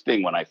first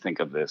thing when I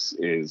think of this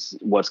is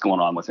what's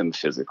going on with him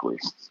physically.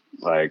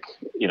 Like,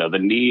 the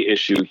knee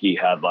issue he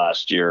had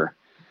last year,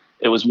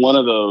 it was one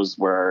of those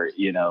where,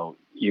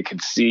 you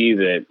could see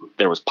that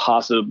there was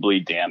possibly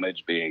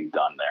damage being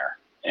done there.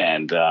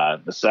 And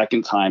the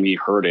second time he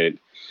heard it,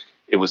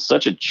 it was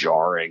such a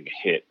jarring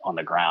hit on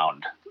the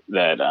ground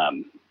that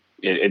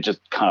it just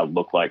kind of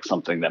looked like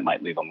something that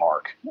might leave a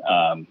mark.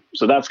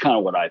 So that's kind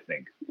of what I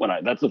think.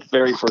 That's the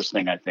very first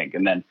thing I think.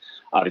 And then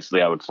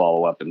obviously I would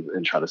follow up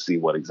and try to see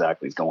what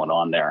exactly is going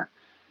on there.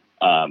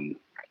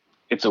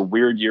 It's a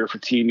weird year for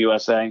Team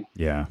USA.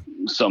 Yeah.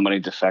 So many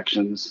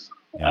defections.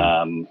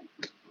 Yeah.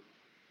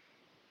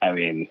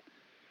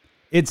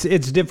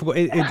 It's difficult.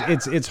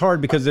 It's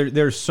hard because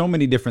there's so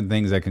many different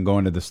things that can go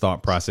into this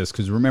thought process.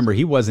 Because remember,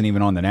 he wasn't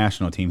even on the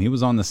national team. He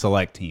was on the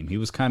select team. He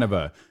was kind of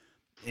I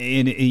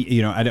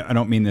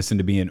don't mean this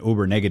into being an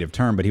uber negative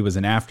term, but he was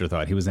an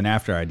afterthought. He was an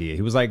after idea.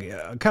 He was like,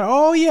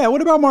 oh yeah,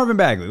 what about Marvin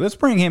Bagley? Let's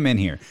bring him in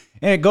here.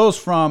 And it goes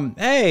from,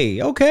 hey,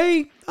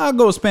 okay, I'll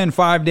go spend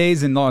 5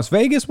 days in Las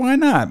Vegas. Why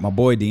not? My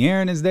boy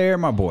De'Aaron is there.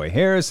 My boy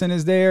Harrison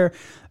is there.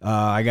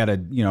 I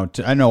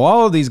know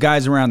all of these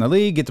guys around the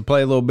league, get to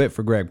play a little bit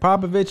for Greg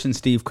Popovich and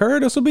Steve Kerr.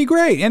 This will be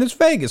great. And it's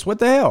Vegas. What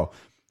the hell?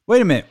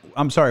 Wait a minute.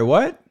 I'm sorry.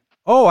 What?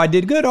 Oh, I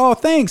did good. Oh,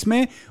 thanks,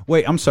 man.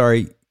 Wait, I'm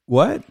sorry.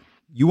 What?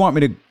 You want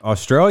me to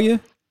Australia?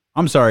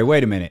 I'm sorry.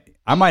 Wait a minute.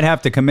 I might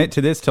have to commit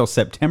to this till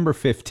September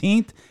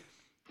 15th.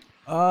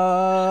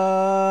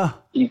 I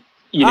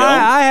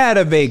had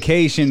a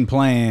vacation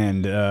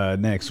planned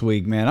next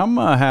week, man. I'm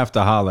going to have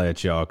to holler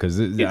at y'all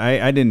because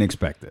I didn't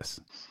expect this.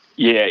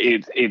 Yeah,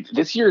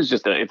 this year is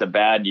it's a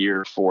bad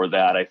year for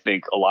that. I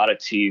think a lot of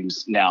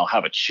teams now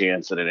have a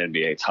chance at an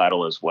NBA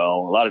title as well.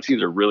 A lot of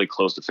teams are really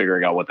close to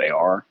figuring out what they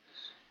are.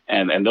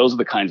 And those are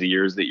the kinds of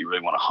years that you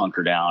really want to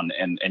hunker down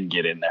and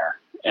get in there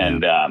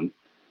and,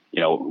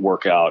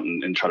 work out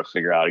and try to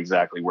figure out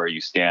exactly where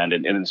you stand.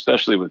 And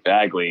especially with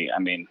Bagley, I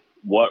mean,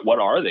 what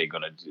are they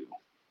going to do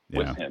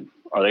with him?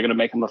 Are they going to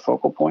make him a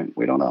focal point?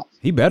 We don't know.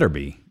 He better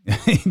be,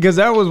 because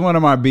that was one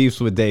of my beefs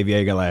with Dave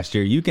Yeager last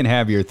year. You can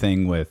have your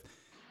thing with,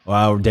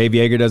 well, Dave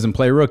Yeager doesn't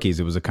play rookies.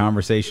 It was a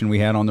conversation we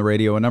had on the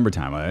radio a number of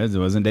times.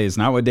 It's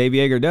not what Dave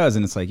Yeager does.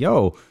 And it's like,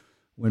 yo,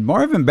 when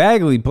Marvin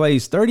Bagley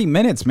plays 30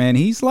 minutes, man,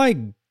 he's like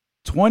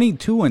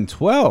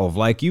 22-12.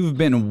 Like, you've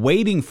been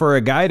waiting for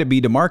a guy to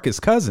be DeMarcus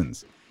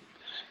Cousins.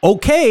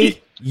 Okay,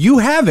 you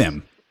have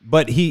him.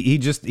 But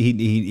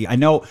I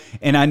know,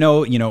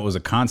 it was a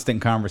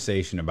constant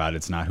conversation about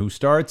it's not who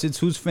starts, it's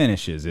who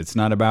finishes. It's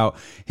not about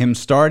him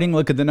starting.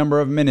 Look at the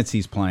number of minutes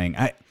he's playing.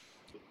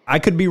 I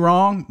could be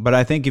wrong, but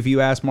I think if you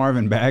ask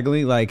Marvin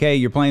Bagley, like, hey,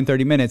 you're playing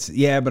 30 minutes.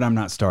 Yeah, but I'm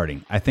not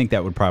starting. I think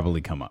that would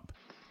probably come up.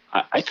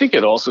 I think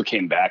it also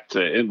came back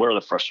to where the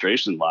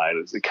frustration lied.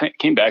 It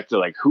came back to,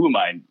 like,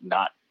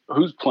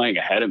 who's playing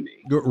ahead of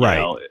me? Right.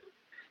 You know?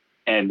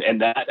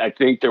 And that, I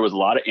think there was a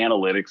lot of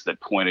analytics that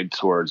pointed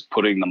towards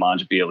putting the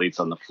Manja elites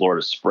on the floor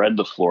to spread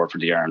the floor for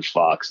De'Aaron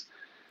Fox.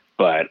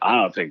 But I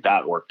don't think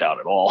that worked out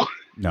at all.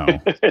 No.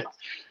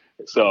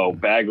 So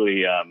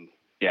Bagley,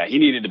 he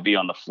needed to be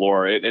on the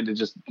floor. It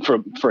just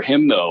for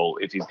him, though,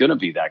 if he's going to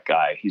be that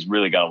guy, he's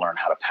really got to learn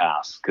how to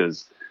pass,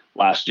 because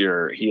last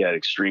year he had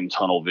extreme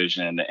tunnel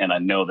vision. And I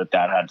know that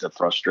had to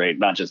frustrate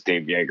not just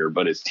Dave Yeager,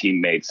 but his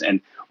teammates.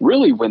 And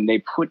really, when they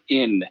put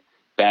in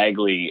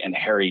Bagley and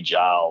Harry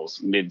Giles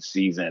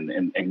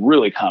mid-season and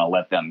really kind of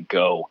let them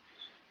go,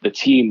 the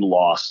team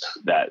lost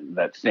that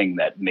thing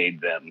that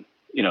made them,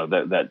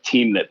 that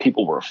team that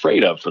people were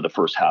afraid of for the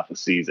first half of the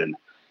season.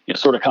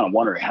 Sort of kind of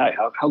wondering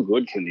how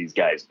good can these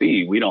guys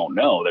be? We don't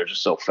know. They're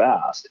just so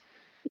fast.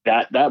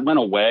 That went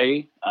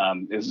away.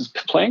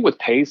 Playing with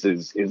pace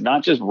is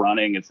not just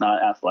running. It's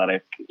not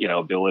athletic,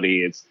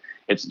 ability.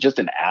 It's just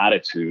an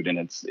attitude, and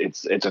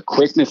it's a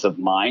quickness of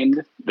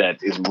mind that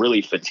is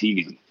really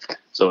fatiguing.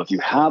 So if you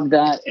have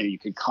that and you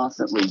can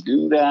constantly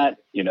do that,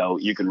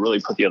 you can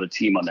really put the other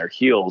team on their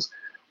heels.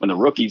 When the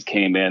rookies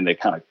came in, they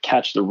kind of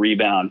catch the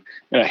rebound.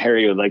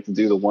 Harry would like to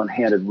do the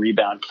one-handed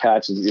rebound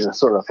catch and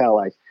sort of kind of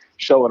like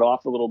show it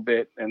off a little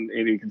bit, and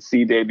you can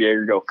see Dave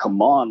Yeager go,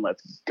 "Come on,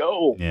 let's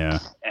go!" Yeah,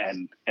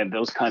 and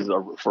those kinds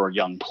of, for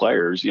young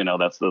players,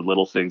 that's the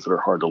little things that are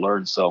hard to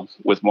learn. So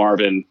with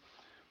Marvin,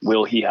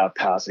 will he have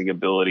passing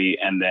ability?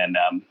 And then,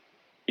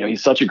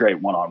 he's such a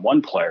great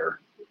one-on-one player.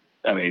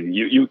 I mean,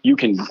 you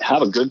can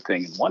have a good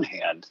thing in one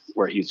hand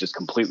where he's just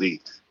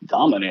completely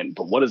dominant,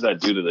 but what does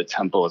that do to the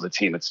tempo of the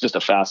team? It's just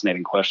a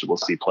fascinating question we'll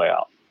see play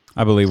out.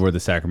 I believe where the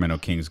Sacramento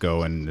Kings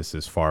go, and this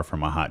is far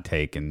from a hot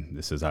take, and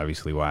this is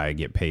obviously why I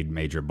get paid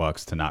major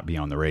bucks to not be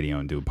on the radio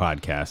and do a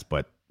podcast,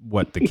 but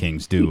what the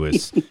Kings do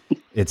is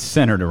it's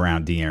centered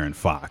around De'Aaron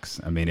Fox.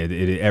 I mean,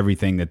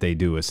 everything that they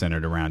do is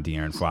centered around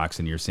De'Aaron Fox,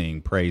 and you're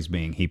seeing praise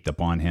being heaped up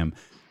on him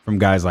from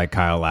guys like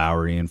Kyle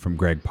Lowry and from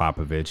Greg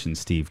Popovich and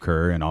Steve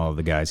Kerr and all of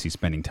the guys he's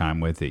spending time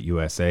with at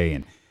USA.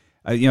 And,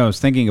 I was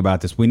thinking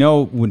about this. We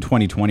know when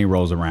 2020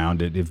 rolls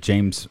around, if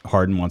James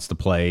Harden wants to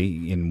play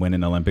and win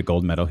an Olympic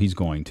gold medal, he's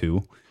going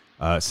to.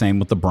 Same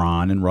with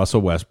LeBron and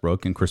Russell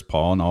Westbrook and Chris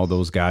Paul and all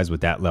those guys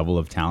with that level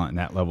of talent and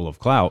that level of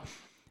clout.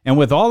 And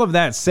with all of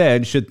that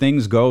said, should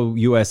things go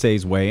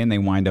USA's way and they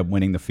wind up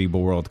winning the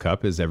FIBA World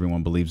Cup, as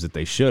everyone believes that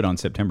they should, on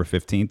September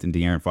 15th, and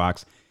De'Aaron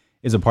Fox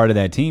is a part of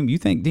that team, you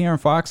think De'Aaron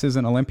Fox is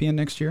an Olympian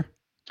next year?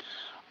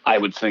 I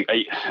would think,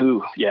 I'm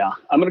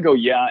going to go,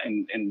 yeah.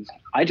 And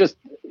I just,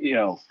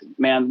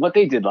 man, what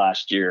they did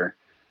last year,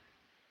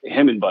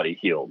 him and Buddy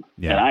Hield.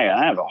 Yeah. And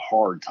I have a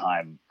hard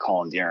time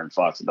calling De'Aaron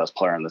Fox the best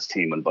player on this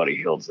team when Buddy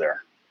Hield's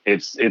there.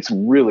 It's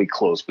really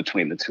close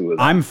between the two of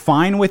them. I'm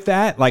fine with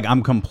that. Like,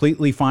 I'm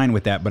completely fine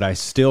with that. But I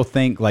still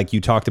think, like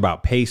you talked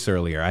about pace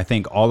earlier, I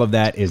think all of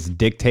that is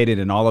dictated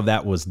and all of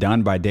that was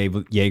done by Dave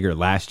Yeager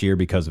last year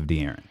because of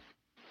De'Aaron.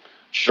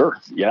 Sure.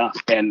 Yeah.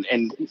 And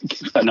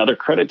another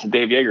credit to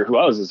Dave Yeager, who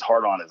I was as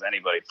hard on as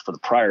anybody for the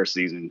prior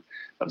season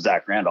of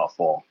Zach Randolph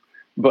ball.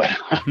 But,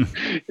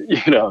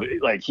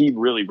 like, he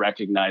really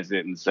recognized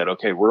it and said,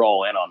 okay, we're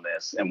all in on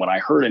this. And when I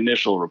heard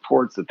initial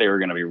reports that they were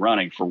going to be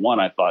running, for one,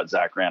 I thought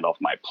Zach Randolph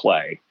might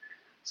play.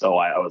 So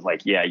I was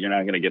like, yeah, you're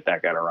not going to get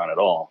that guy to run at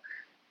all.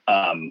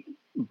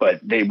 But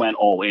they went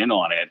all in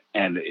on it,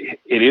 and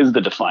it is the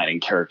defining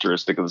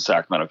characteristic of the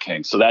Sacramento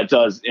Kings. So that's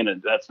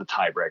the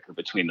tiebreaker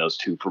between those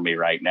two for me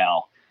right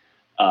now.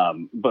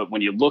 But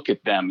when you look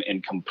at them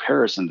in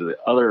comparison to the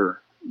other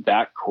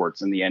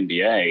backcourts in the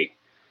NBA,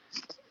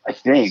 I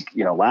think,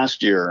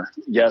 last year,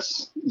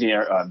 yes,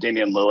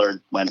 Damian Lillard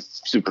went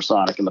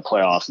supersonic in the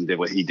playoffs and did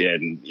what he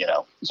did, and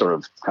sort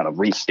of kind of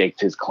restaked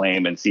his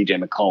claim. And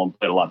CJ McCollum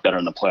played a lot better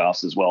in the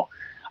playoffs as well.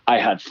 I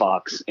had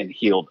Fox and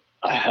Hield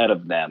ahead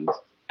of them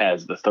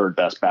as the third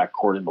best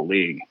backcourt in the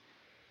league.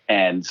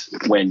 And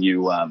when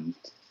you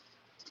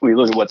when you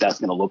look at what that's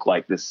going to look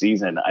like this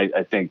season,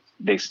 I think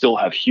they still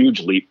have huge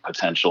leap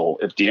potential.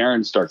 If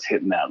De'Aaron starts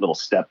hitting that little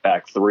step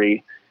back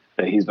three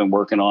that he's been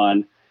working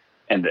on,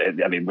 and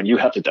I mean, when you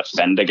have to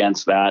defend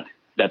against that,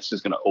 that's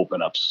just going to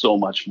open up so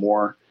much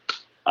more.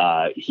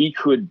 He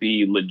could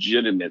be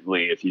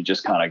legitimately, if you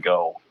just kind of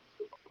go,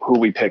 who are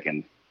we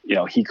picking?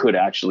 He could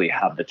actually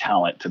have the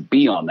talent to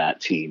be on that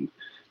team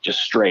just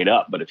straight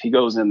up. But if he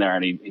goes in there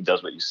and he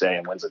does what you say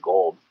and wins a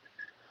gold,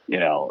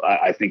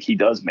 I think he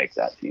does make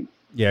that team.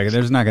 Yeah,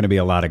 there's not going to be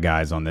a lot of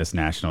guys on this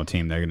national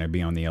team. They're going to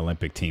be on the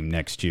Olympic team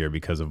next year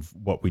because of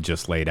what we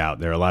just laid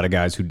out. There are a lot of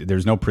guys who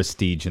there's no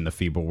prestige in the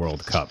FIBA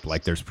World Cup.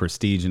 Like there's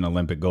prestige in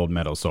Olympic gold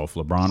medals. So if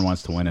LeBron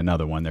wants to win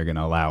another one, they're going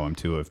to allow him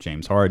to. If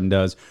James Harden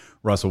does,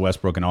 Russell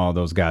Westbrook and all of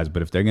those guys.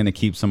 But if they're going to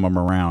keep some of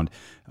them around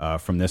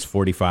from this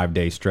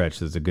 45-day stretch,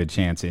 there's a good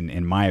chance,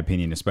 in my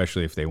opinion,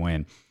 especially if they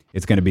win,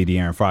 it's going to be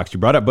De'Aaron Fox. You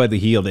brought up Bagley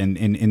Hield.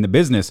 In the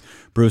business,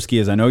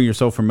 Brewski, as I know you're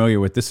so familiar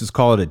with, this is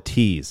called a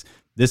tease.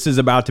 This is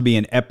about to be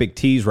an epic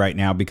tease right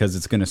now because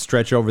it's going to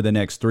stretch over the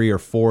next 3 or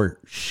 4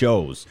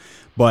 shows.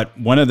 But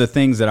one of the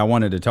things that I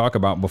wanted to talk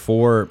about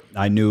before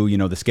I knew,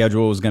 the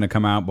schedule was going to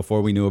come out,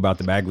 before we knew about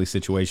the Bagley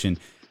situation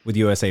with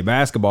USA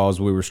Basketball, as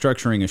we were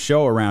structuring a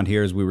show around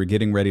here, as we were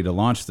getting ready to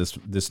launch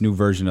this new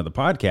version of the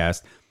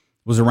podcast,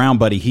 was around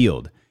Buddy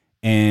Hield.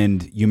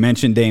 And you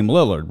mentioned Dame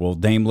Lillard. Well,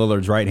 Dame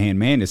Lillard's right-hand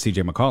man is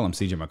CJ McCollum.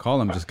 CJ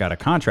McCollum just got a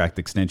contract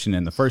extension.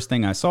 And the first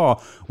thing I saw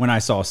when I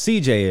saw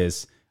CJ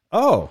is,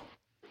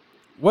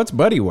 what's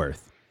Buddy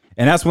worth?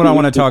 And that's what I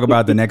want to talk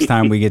about the next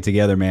time we get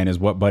together, man, is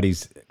what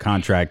Buddy's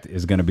contract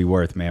is going to be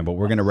worth, man. But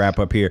we're going to wrap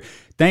up here.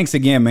 Thanks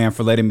again, man,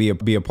 for letting me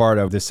be a part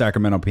of this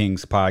Sacramento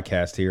Kings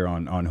podcast here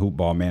on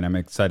Hoopball, man. I'm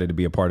excited to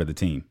be a part of the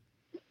team.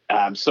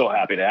 I'm so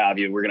happy to have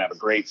you. We're going to have a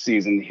great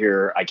season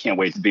here. I can't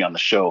wait to be on the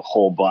show a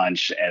whole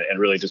bunch and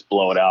really just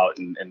blow it out.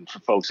 And for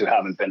folks who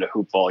haven't been to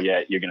Hoopball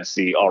yet, you're going to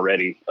see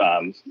already,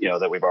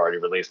 that we've already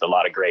released a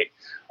lot of great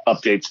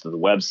updates to the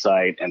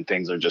website, and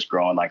things are just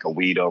growing like a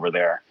weed over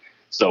there.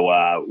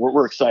 So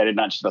we're excited,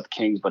 not just about the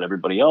Kings, but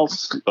everybody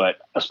else, but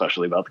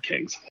especially about the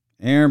Kings.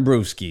 Aaron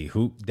Brewski,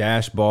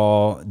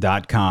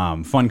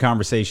 hoop-ball.com. Fun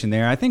conversation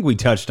there. I think we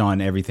touched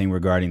on everything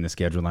regarding the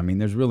schedule. I mean,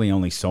 there's really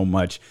only so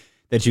much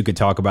that you could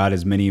talk about.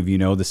 As many of you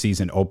know, the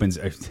season opens,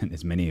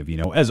 as many of you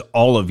know, as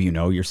all of you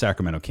know, you're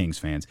Sacramento Kings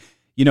fans.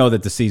 You know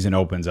that the season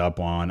opens up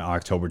on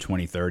October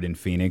 23rd in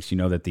Phoenix. You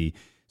know that the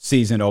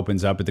season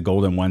opens up at the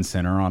Golden One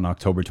Center on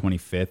October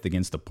 25th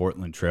against the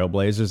Portland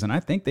Trailblazers, and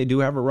I think they do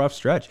have a rough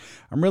stretch.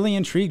 I'm really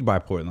intrigued by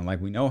Portland. Like,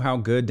 we know how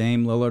good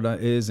Dame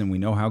Lillard is, and we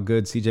know how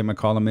good CJ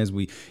McCollum is.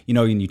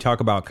 When you talk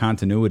about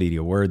continuity,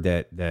 the word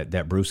that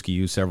Brewski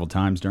used several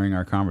times during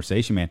our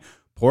conversation, man,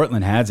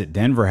 Portland has it,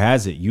 Denver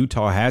has it,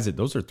 Utah has it.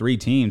 Those are 3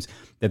 teams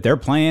that they're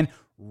playing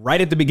right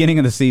at the beginning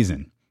of the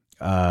season.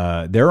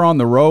 They're on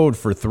the road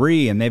for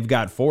 3, and they've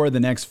got 4 of the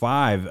next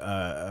 5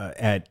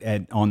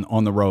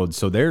 on the road.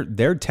 So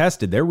they're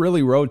tested. They're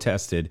really road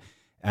tested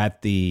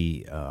at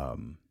the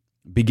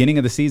beginning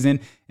of the season,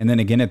 and then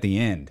again at the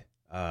end.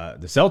 The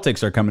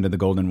Celtics are coming to the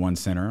Golden One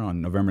Center on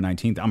November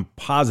 19th. I'm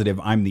positive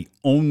I'm the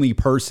only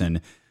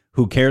person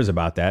who cares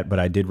about that, but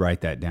I did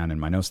write that down in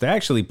my notes. They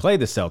actually play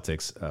the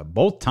Celtics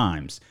both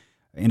times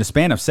in a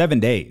span of 7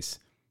 days.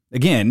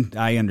 Again,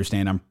 I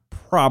understand I'm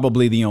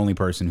probably the only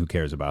person who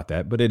cares about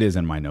that, but it is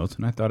in my notes,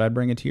 and I thought I'd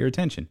bring it to your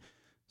attention.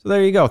 So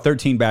there you go,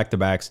 13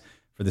 back-to-backs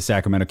for the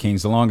Sacramento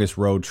Kings. The longest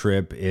road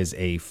trip is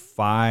a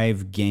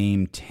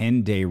 5-game,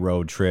 10-day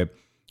road trip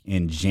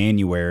in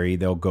January.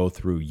 They'll go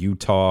through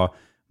Utah,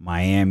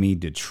 Miami,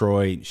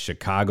 Detroit,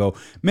 Chicago,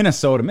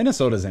 Minnesota.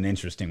 Minnesota's an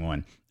interesting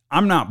one.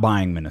 I'm not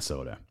buying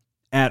Minnesota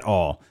at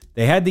all.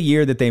 They had the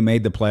year that they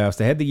made the playoffs.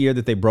 They had the year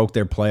that they broke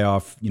their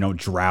playoff,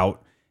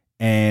 drought.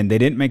 And they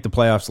didn't make the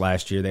playoffs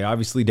last year. They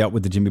obviously dealt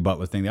with the Jimmy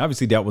Butler thing. They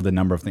obviously dealt with a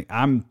number of things.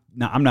 I'm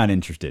not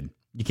interested.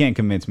 You can't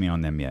convince me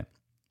on them yet.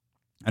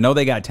 I know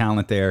they got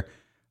talent there,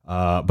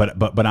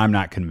 but I'm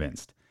not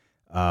convinced.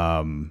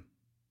 Then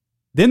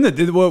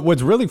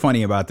what's really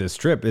funny about this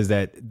trip is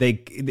that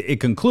it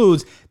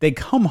concludes. They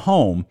come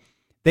home.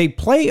 They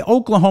play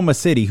Oklahoma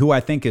City, who I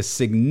think is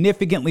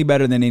significantly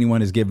better than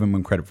anyone has given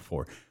them credit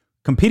for.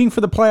 Competing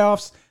for the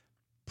playoffs,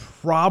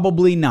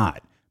 probably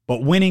not.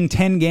 But winning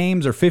 10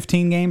 games or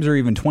 15 games or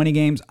even 20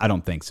 games, I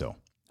don't think so.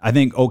 I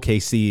think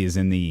OKC is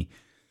in the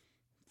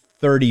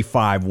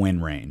 35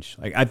 win range.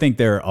 Like, I think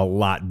they're a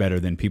lot better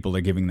than people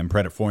are giving them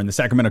credit for. And the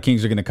Sacramento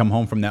Kings are going to come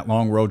home from that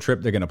long road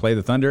trip. They're going to play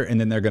the Thunder, and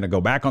then they're going to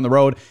go back on the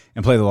road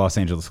and play the Los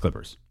Angeles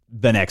Clippers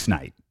the next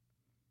night.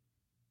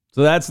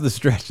 So that's the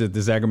stretch that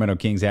the Sacramento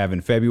Kings have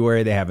in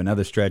February. They have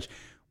another stretch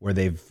where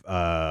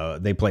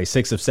they play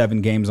 6 of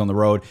 7 games on the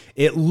road.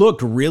 It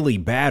looked really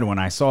bad when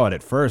I saw it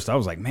at first. I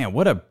was like, man,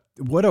 what a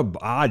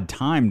odd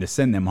time to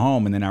send them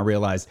home. And then I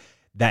realized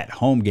that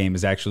home game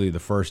is actually the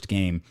first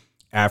game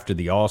after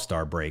the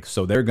All-Star break.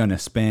 So they're going to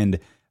spend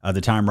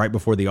the time right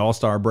before the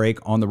All-Star break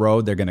on the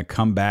road. They're going to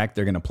come back.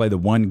 They're going to play the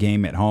one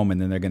game at home,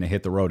 and then they're going to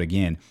hit the road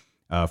again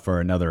for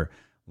another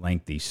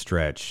lengthy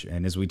stretch.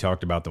 And as we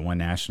talked about the one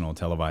national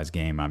televised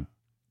game,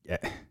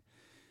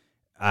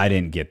 I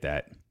didn't get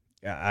that.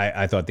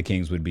 I thought the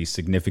Kings would be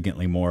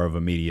significantly more of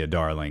a media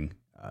darling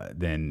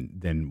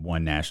than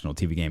one national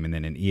TV game and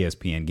then an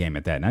ESPN game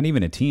at that. Not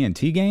even a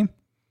TNT game?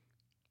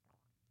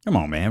 Come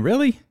on, man.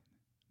 Really?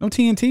 No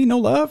TNT? No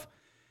love?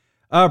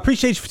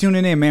 Appreciate you for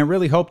tuning in, man.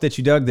 Really hope that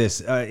you dug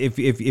this. If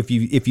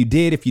you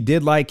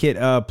did like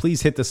it,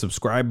 please hit the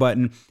subscribe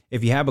button.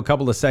 If you have a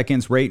couple of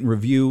seconds, rate and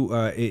review.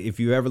 If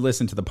you ever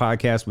listen to the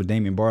podcast with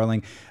Damian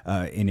Barling,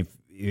 and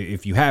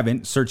if you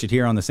haven't, search it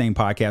here on the same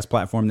podcast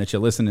platform that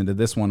you're listening to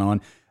this one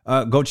on.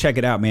 Go check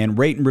it out, man.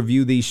 Rate and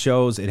review these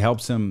shows. It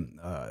helps them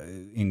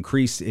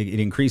increase. It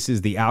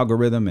increases the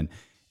algorithm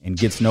and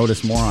gets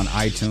noticed more on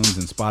iTunes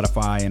and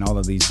Spotify and all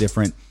of these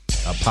different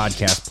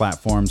podcast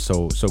platforms.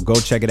 So go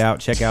check it out.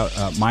 Check out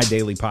my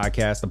daily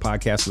podcast, the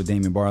podcast with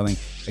Damian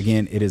Barling.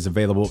 Again, it is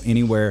available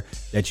anywhere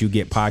that you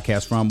get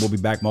podcasts from. We'll be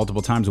back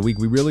multiple times a week.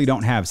 We really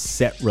don't have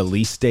set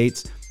release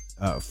dates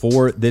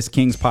for this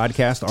Kings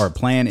podcast. Our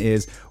plan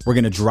is we're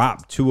going to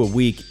drop 2 a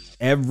week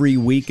every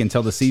week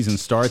until the season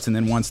starts. And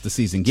then once the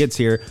season gets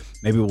here,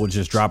 maybe we'll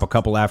just drop a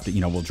couple after,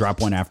 we'll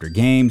drop one after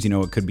games.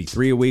 It could be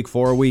 3 a week,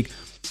 4 a week.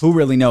 Who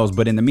really knows?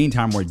 But in the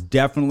meantime, we're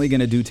definitely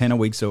going to do 10 a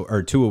week,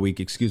 or 2 a week,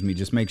 excuse me.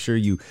 Just make sure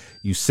you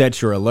set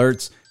your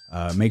alerts,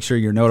 make sure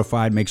you're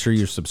notified, make sure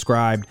you're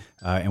subscribed,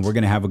 and we're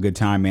going to have a good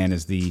time, man,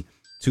 as the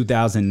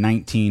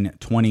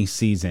 2019-20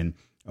 season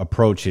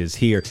approaches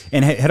here.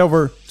 And head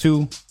over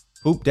to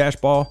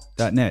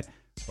hoop-ball.net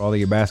for all of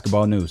your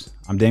basketball news.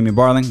 I'm Damian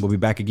Barling. We'll be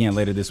back again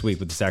later this week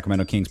with the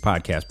Sacramento Kings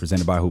podcast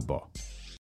presented by Hoop Ball.